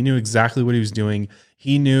sane. He knew exactly what he was doing.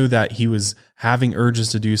 He knew that he was having urges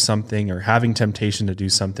to do something or having temptation to do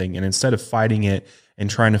something. And instead of fighting it and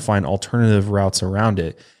trying to find alternative routes around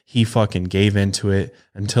it, he fucking gave into it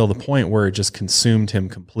until the point where it just consumed him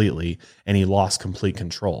completely and he lost complete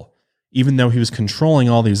control. Even though he was controlling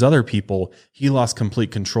all these other people, he lost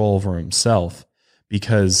complete control over himself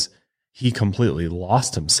because he completely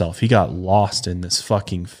lost himself. He got lost in this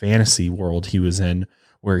fucking fantasy world he was in,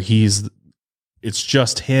 where it's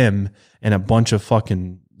just him and a bunch of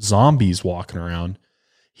fucking zombies walking around.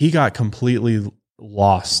 He got completely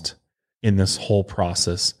lost in this whole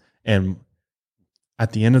process. And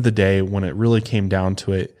at the end of the day, when it really came down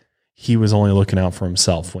to it, he was only looking out for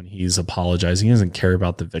himself when he's apologizing. He doesn't care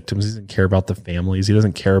about the victims. He doesn't care about the families. He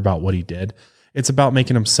doesn't care about what he did. It's about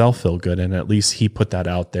making himself feel good. And at least he put that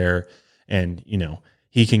out there, and, you know,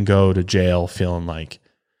 he can go to jail feeling like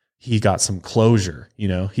he got some closure. You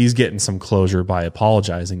know, he's getting some closure by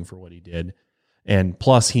apologizing for what he did. And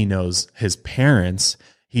plus he knows his parents,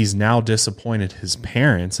 he's now disappointed his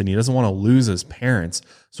parents, and he doesn't want to lose his parents.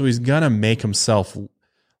 So he's going to make himself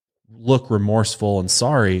look remorseful and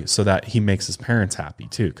sorry so that he makes his parents happy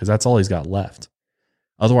too, because that's all he's got left.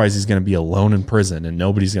 Otherwise, he's going to be alone in prison and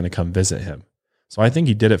nobody's going to come visit him. So I think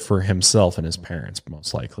he did it for himself and his parents,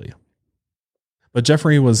 most likely. But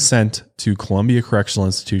Jeffrey was sent to Columbia Correctional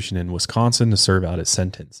Institution in Wisconsin to serve out his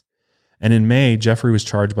sentence. And in May, Jeffrey was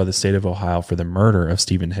charged by the state of Ohio for the murder of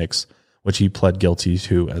Stephen Hicks, which he pled guilty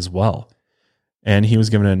to as well. And he was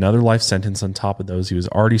given another life sentence on top of those he was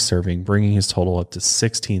already serving, bringing his total up to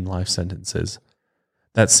 16 life sentences.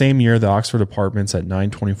 That same year, the Oxford Apartments at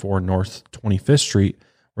 924 North 25th Street,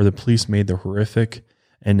 where the police made the horrific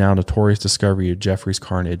and now notorious discovery of Jeffrey's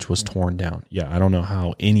carnage, was torn down. Yeah, I don't know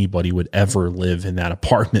how anybody would ever live in that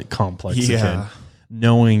apartment complex again,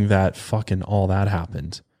 knowing that fucking all that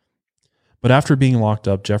happened. But after being locked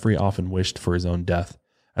up, Jeffrey often wished for his own death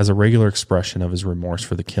as a regular expression of his remorse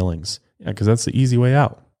for the killings. Yeah, because that's the easy way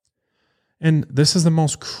out. And this is the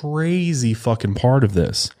most crazy fucking part of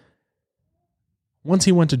this. Once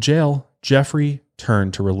he went to jail, Jeffrey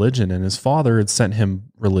turned to religion, and his father had sent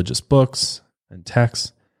him religious books and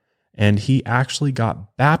texts, and he actually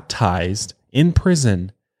got baptized in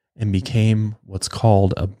prison and became what's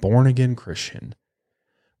called a born-again Christian,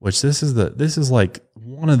 which this is like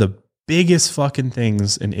one of the biggest fucking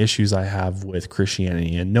things and issues I have with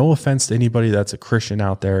Christianity. And no offense to anybody that's a Christian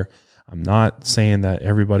out there. I'm not saying that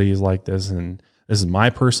everybody is like this, and this is my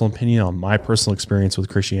personal opinion on my personal experience with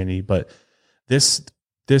Christianity, but this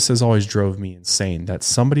has always drove me insane that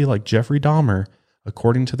somebody like Jeffrey Dahmer,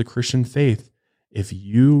 according to the Christian faith, if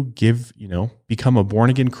you become a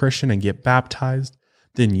born-again Christian and get baptized,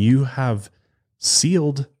 then you have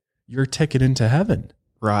sealed your ticket into heaven.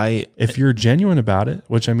 Right. If you're genuine about it,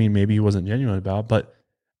 which I mean, maybe he wasn't genuine about, but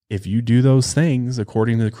if you do those things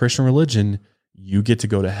according to the Christian religion, you get to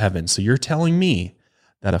go to heaven. So you're telling me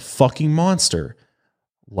that a fucking monster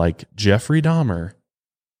like Jeffrey Dahmer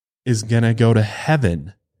is going to go to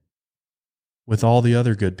heaven with all the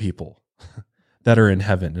other good people that are in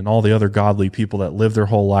heaven and all the other godly people that live their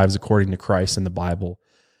whole lives according to Christ and the Bible.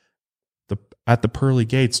 At the pearly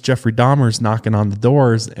gates, Jeffrey Dahmer's knocking on the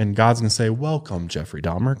doors, and God's going to say, "Welcome, Jeffrey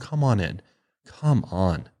Dahmer. Come on in. Come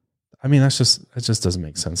on." I mean, it just doesn't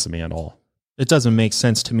make sense to me at all. It doesn't make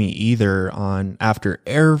sense to me either on after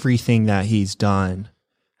everything that he's done,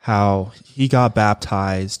 how he got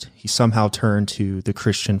baptized, he somehow turned to the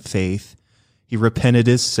Christian faith, he repented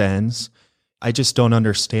his sins. I just don't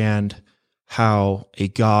understand how a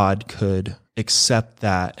God could accept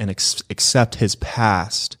that and accept his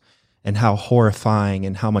past and how horrifying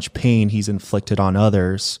and how much pain he's inflicted on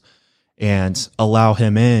others and allow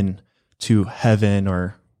him in to heaven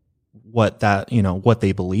or what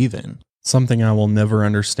they believe in. Something I will never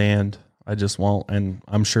understand. I just won't. And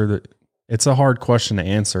I'm sure that it's a hard question to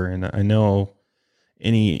answer. And I know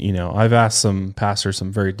I've asked some pastors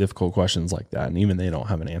some very difficult questions like that, and even they don't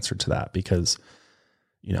have an answer to that because,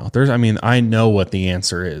 I know what the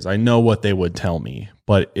answer is. I know what they would tell me,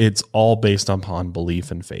 but it's all based upon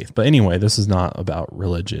belief and faith. But anyway, this is not about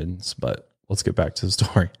religions, but let's get back to the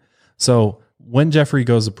story. So when Jeffrey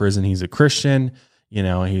goes to prison, he's a Christian,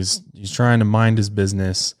 he's trying to mind his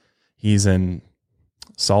business. He's in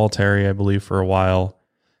solitary, I believe, for a while,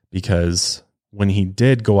 because when he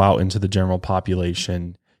did go out into the general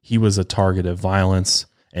population, he was a target of violence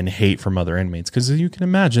and hate from other inmates. Because you can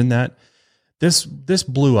imagine that this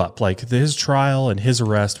blew up. Like his trial and his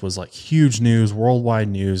arrest was like huge news, worldwide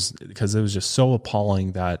news, because it was just so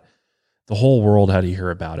appalling that the whole world had to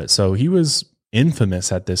hear about it. So he was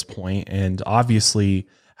infamous at this point, and obviously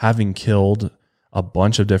having killed a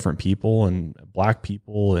bunch of different people, and black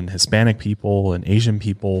people and Hispanic people and Asian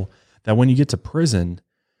people, that when you get to prison,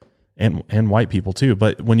 and white people too,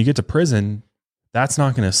 but when you get to prison, that's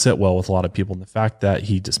not going to sit well with a lot of people. And the fact that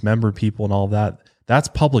he dismembered people and all that, that's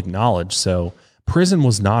public knowledge. So prison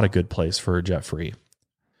was not a good place for Jeffrey.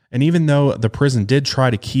 And even though the prison did try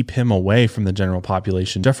to keep him away from the general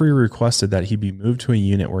population, Jeffrey requested that he be moved to a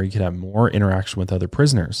unit where he could have more interaction with other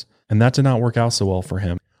prisoners. And that did not work out so well for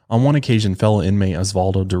him. On one occasion, fellow inmate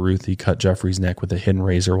Osvaldo DeRuthi cut Jeffrey's neck with a hidden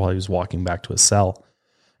razor while he was walking back to his cell.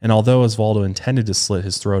 And although Osvaldo intended to slit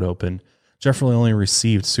his throat open, Jeffrey only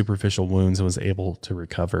received superficial wounds and was able to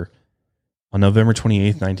recover. On November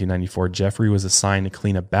 28, 1994, Jeffrey was assigned to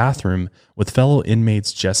clean a bathroom with fellow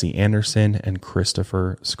inmates Jesse Anderson and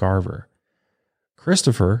Christopher Scarver.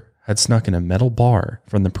 Christopher had snuck in a metal bar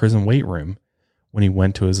from the prison weight room when he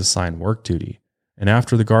went to his assigned work duty, and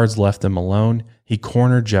after the guards left them alone, he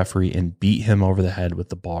cornered Jeffrey and beat him over the head with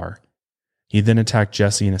the bar. He then attacked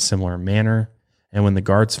Jesse in a similar manner, and when the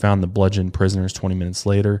guards found the bludgeoned prisoners 20 minutes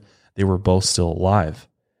later, they were both still alive.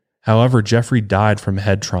 However, Jeffrey died from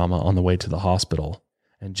head trauma on the way to the hospital,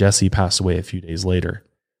 and Jesse passed away a few days later.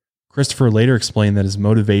 Christopher later explained that his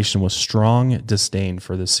motivation was strong disdain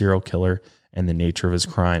for the serial killer and the nature of his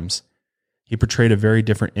crimes. He portrayed a very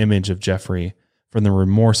different image of Jeffrey from the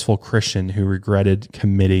remorseful Christian who regretted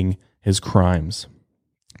committing his crimes.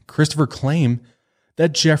 Christopher claimed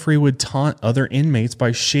that Jeffrey would taunt other inmates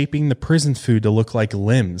by shaping the prison food to look like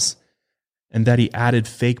limbs, and that he added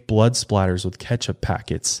fake blood splatters with ketchup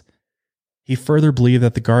packets. He further believed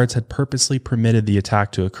that the guards had purposely permitted the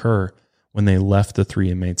attack to occur when they left the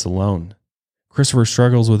 3 inmates alone. Christopher's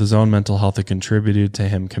struggles with his own mental health had contributed to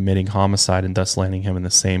him committing homicide and thus landing him in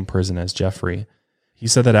the same prison as Jeffrey. He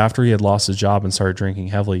said that after he had lost his job and started drinking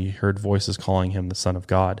heavily, he heard voices calling him the Son of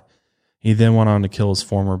God. He then went on to kill his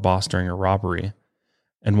former boss during a robbery.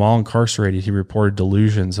 And while incarcerated, he reported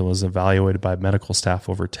delusions and was evaluated by medical staff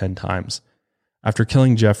over 10 times. After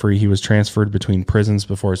killing Jeffrey, he was transferred between prisons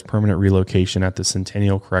before his permanent relocation at the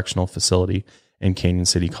Centennial Correctional Facility in Canyon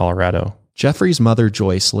City, Colorado. Jeffrey's mother,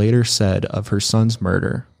 Joyce, later said of her son's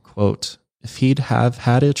murder, quote, "If he'd have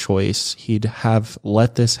had a choice, he'd have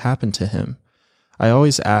let this happen to him. I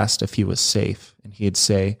always asked if he was safe, and he'd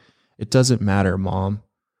say, 'It doesn't matter, Mom.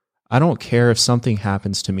 I don't care if something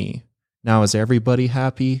happens to me. Now is everybody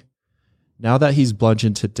happy? Now that he's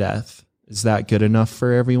bludgeoned to death, is that good enough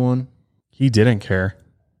for everyone?'" He didn't care.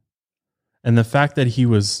 And the fact that he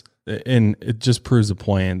was, and it just proves the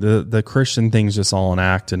point, the Christian thing's just all an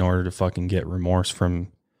act in order to fucking get remorse from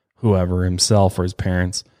whoever, himself or his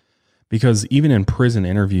parents. Because even in prison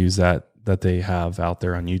interviews that they have out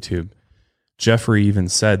there on YouTube, Jeffrey even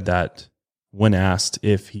said that when asked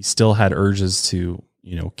if he still had urges to,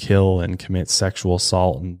 kill and commit sexual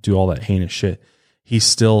assault and do all that heinous shit, he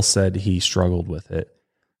still said he struggled with it.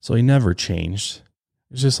 So he never changed.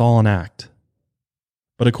 It was just all an act.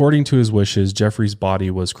 But according to his wishes, Jeffrey's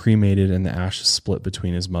body was cremated and the ashes split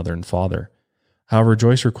between his mother and father. However,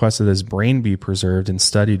 Joyce requested that his brain be preserved and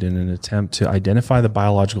studied in an attempt to identify the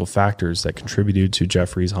biological factors that contributed to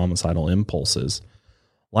Jeffrey's homicidal impulses.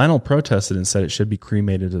 Lionel protested and said it should be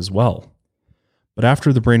cremated as well. But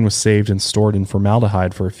after the brain was saved and stored in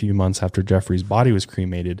formaldehyde for a few months after Jeffrey's body was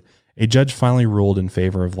cremated, a judge finally ruled in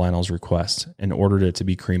favor of Lionel's request and ordered it to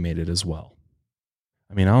be cremated as well.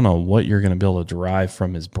 I mean, I don't know what you're going to be able to derive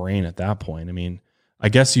from his brain at that point. I mean, I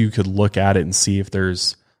guess you could look at it and see if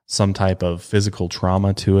there's some type of physical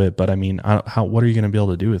trauma to it. But I mean, what are you going to be able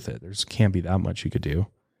to do with it? There can't be that much you could do.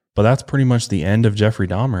 But that's pretty much the end of Jeffrey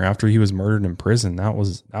Dahmer. After he was murdered in prison, that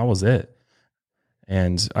was it.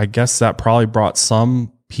 And I guess that probably brought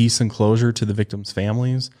some peace and closure to the victims'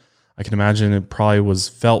 families. I can imagine it probably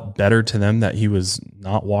felt better to them that he was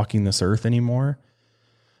not walking this earth anymore.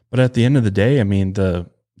 But at the end of the day, I mean, the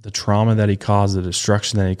trauma that he caused, the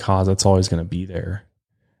destruction that he caused, that's always going to be there.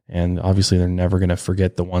 And obviously they're never going to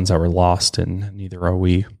forget the ones that were lost, and neither are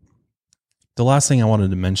we. The last thing I wanted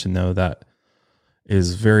to mention, though, that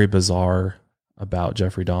is very bizarre about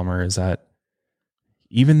Jeffrey Dahmer is that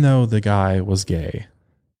even though the guy was gay,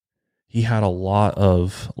 he had a lot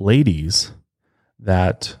of ladies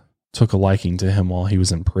that took a liking to him while he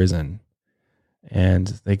was in prison. And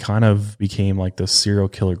they kind of became like the serial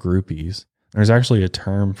killer groupies. There's actually a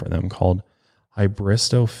term for them called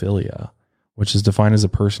hybristophilia, which is defined as a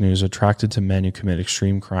person who is attracted to men who commit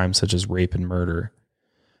extreme crimes such as rape and murder.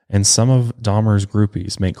 And some of Dahmer's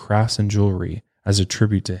groupies make crafts and jewelry as a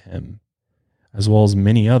tribute to him, as well as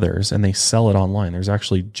many others, and they sell it online. There's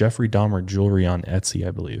actually Jeffrey Dahmer jewelry on Etsy, I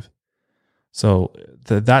believe. So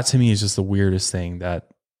that to me is just the weirdest thing, that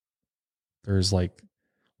there's like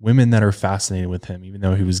women that are fascinated with him, even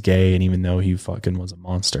though he was gay and even though he fucking was a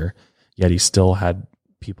monster, yet he still had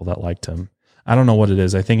people that liked him. I don't know what it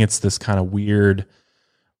is. I think it's this kind of weird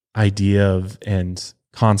idea of and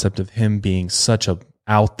concept of him being such a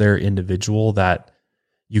out there individual that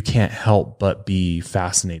you can't help but be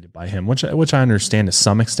fascinated by him, which I understand to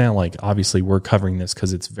some extent. Like, obviously we're covering this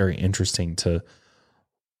because it's very interesting to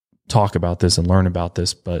talk about this and learn about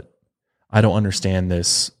this, but I don't understand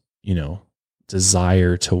this,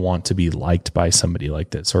 desire to want to be liked by somebody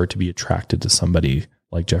like this or to be attracted to somebody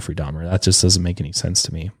like Jeffrey Dahmer. That just doesn't make any sense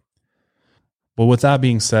to me. But with that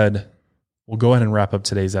being said, we'll go ahead and wrap up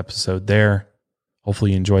today's episode there.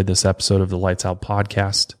 Hopefully you enjoyed this episode of the Lights Out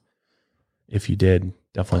podcast. If you did,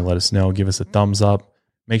 definitely let us know. Give us a thumbs up.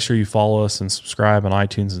 Make sure you follow us and subscribe on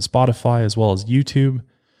iTunes and Spotify as well as YouTube.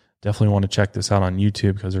 Definitely want to check this out on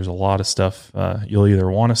YouTube because there's a lot of stuff you'll either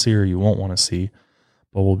want to see or you won't want to see,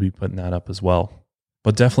 but we'll be putting that up as well.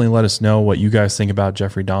 But definitely let us know what you guys think about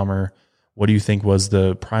Jeffrey Dahmer. What do you think was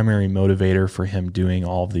the primary motivator for him doing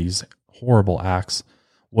all of these horrible acts?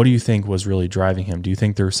 What do you think was really driving him? Do you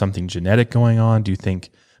think there was something genetic going on? Do you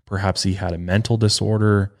think perhaps he had a mental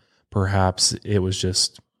disorder? Perhaps it was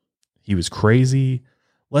just he was crazy?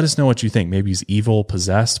 Let us know what you think. Maybe he's evil,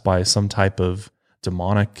 possessed by some type of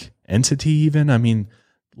demonic entity even. I mean,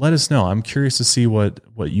 let us know. I'm curious to see what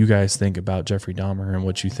you guys think about Jeffrey Dahmer and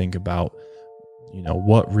what you think about,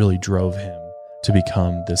 what really drove him to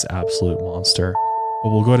become this absolute monster.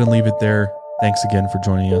 But we'll go ahead and leave it there. Thanks again for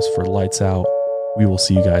joining us for Lights Out. We will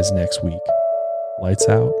see you guys next week. Lights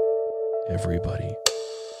out, everybody.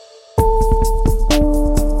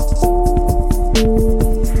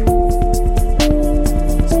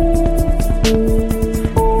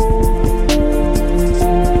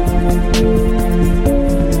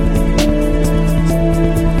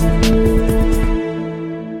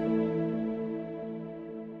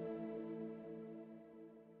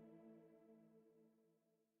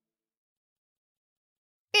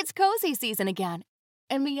 It's cozy season again,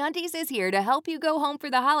 and MeUndies is here to help you go home for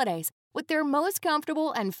the holidays with their most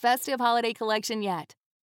comfortable and festive holiday collection yet.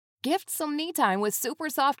 Gift some me time with super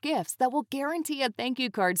soft gifts that will guarantee a thank you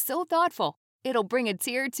card so thoughtful it'll bring a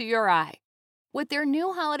tear to your eye. With their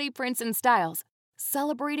new holiday prints and styles,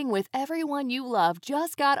 celebrating with everyone you love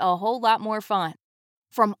just got a whole lot more fun.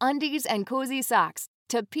 From undies and cozy socks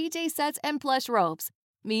to PJ sets and plush robes,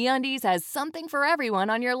 MeUndies has something for everyone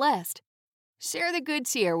on your list. Share the good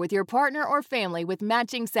cheer with your partner or family with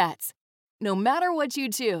matching sets. No matter what you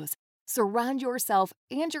choose, surround yourself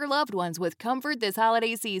and your loved ones with comfort this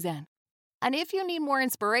holiday season. And if you need more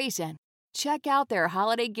inspiration, check out their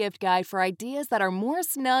holiday gift guide for ideas that are more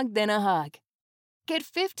snug than a hug. Get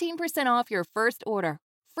 15% off your first order,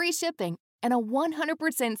 free shipping, and a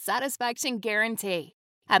 100% satisfaction guarantee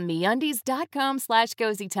at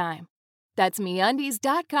MeUndies.com/cozytime. That's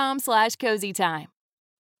MeUndies.com/cozytime.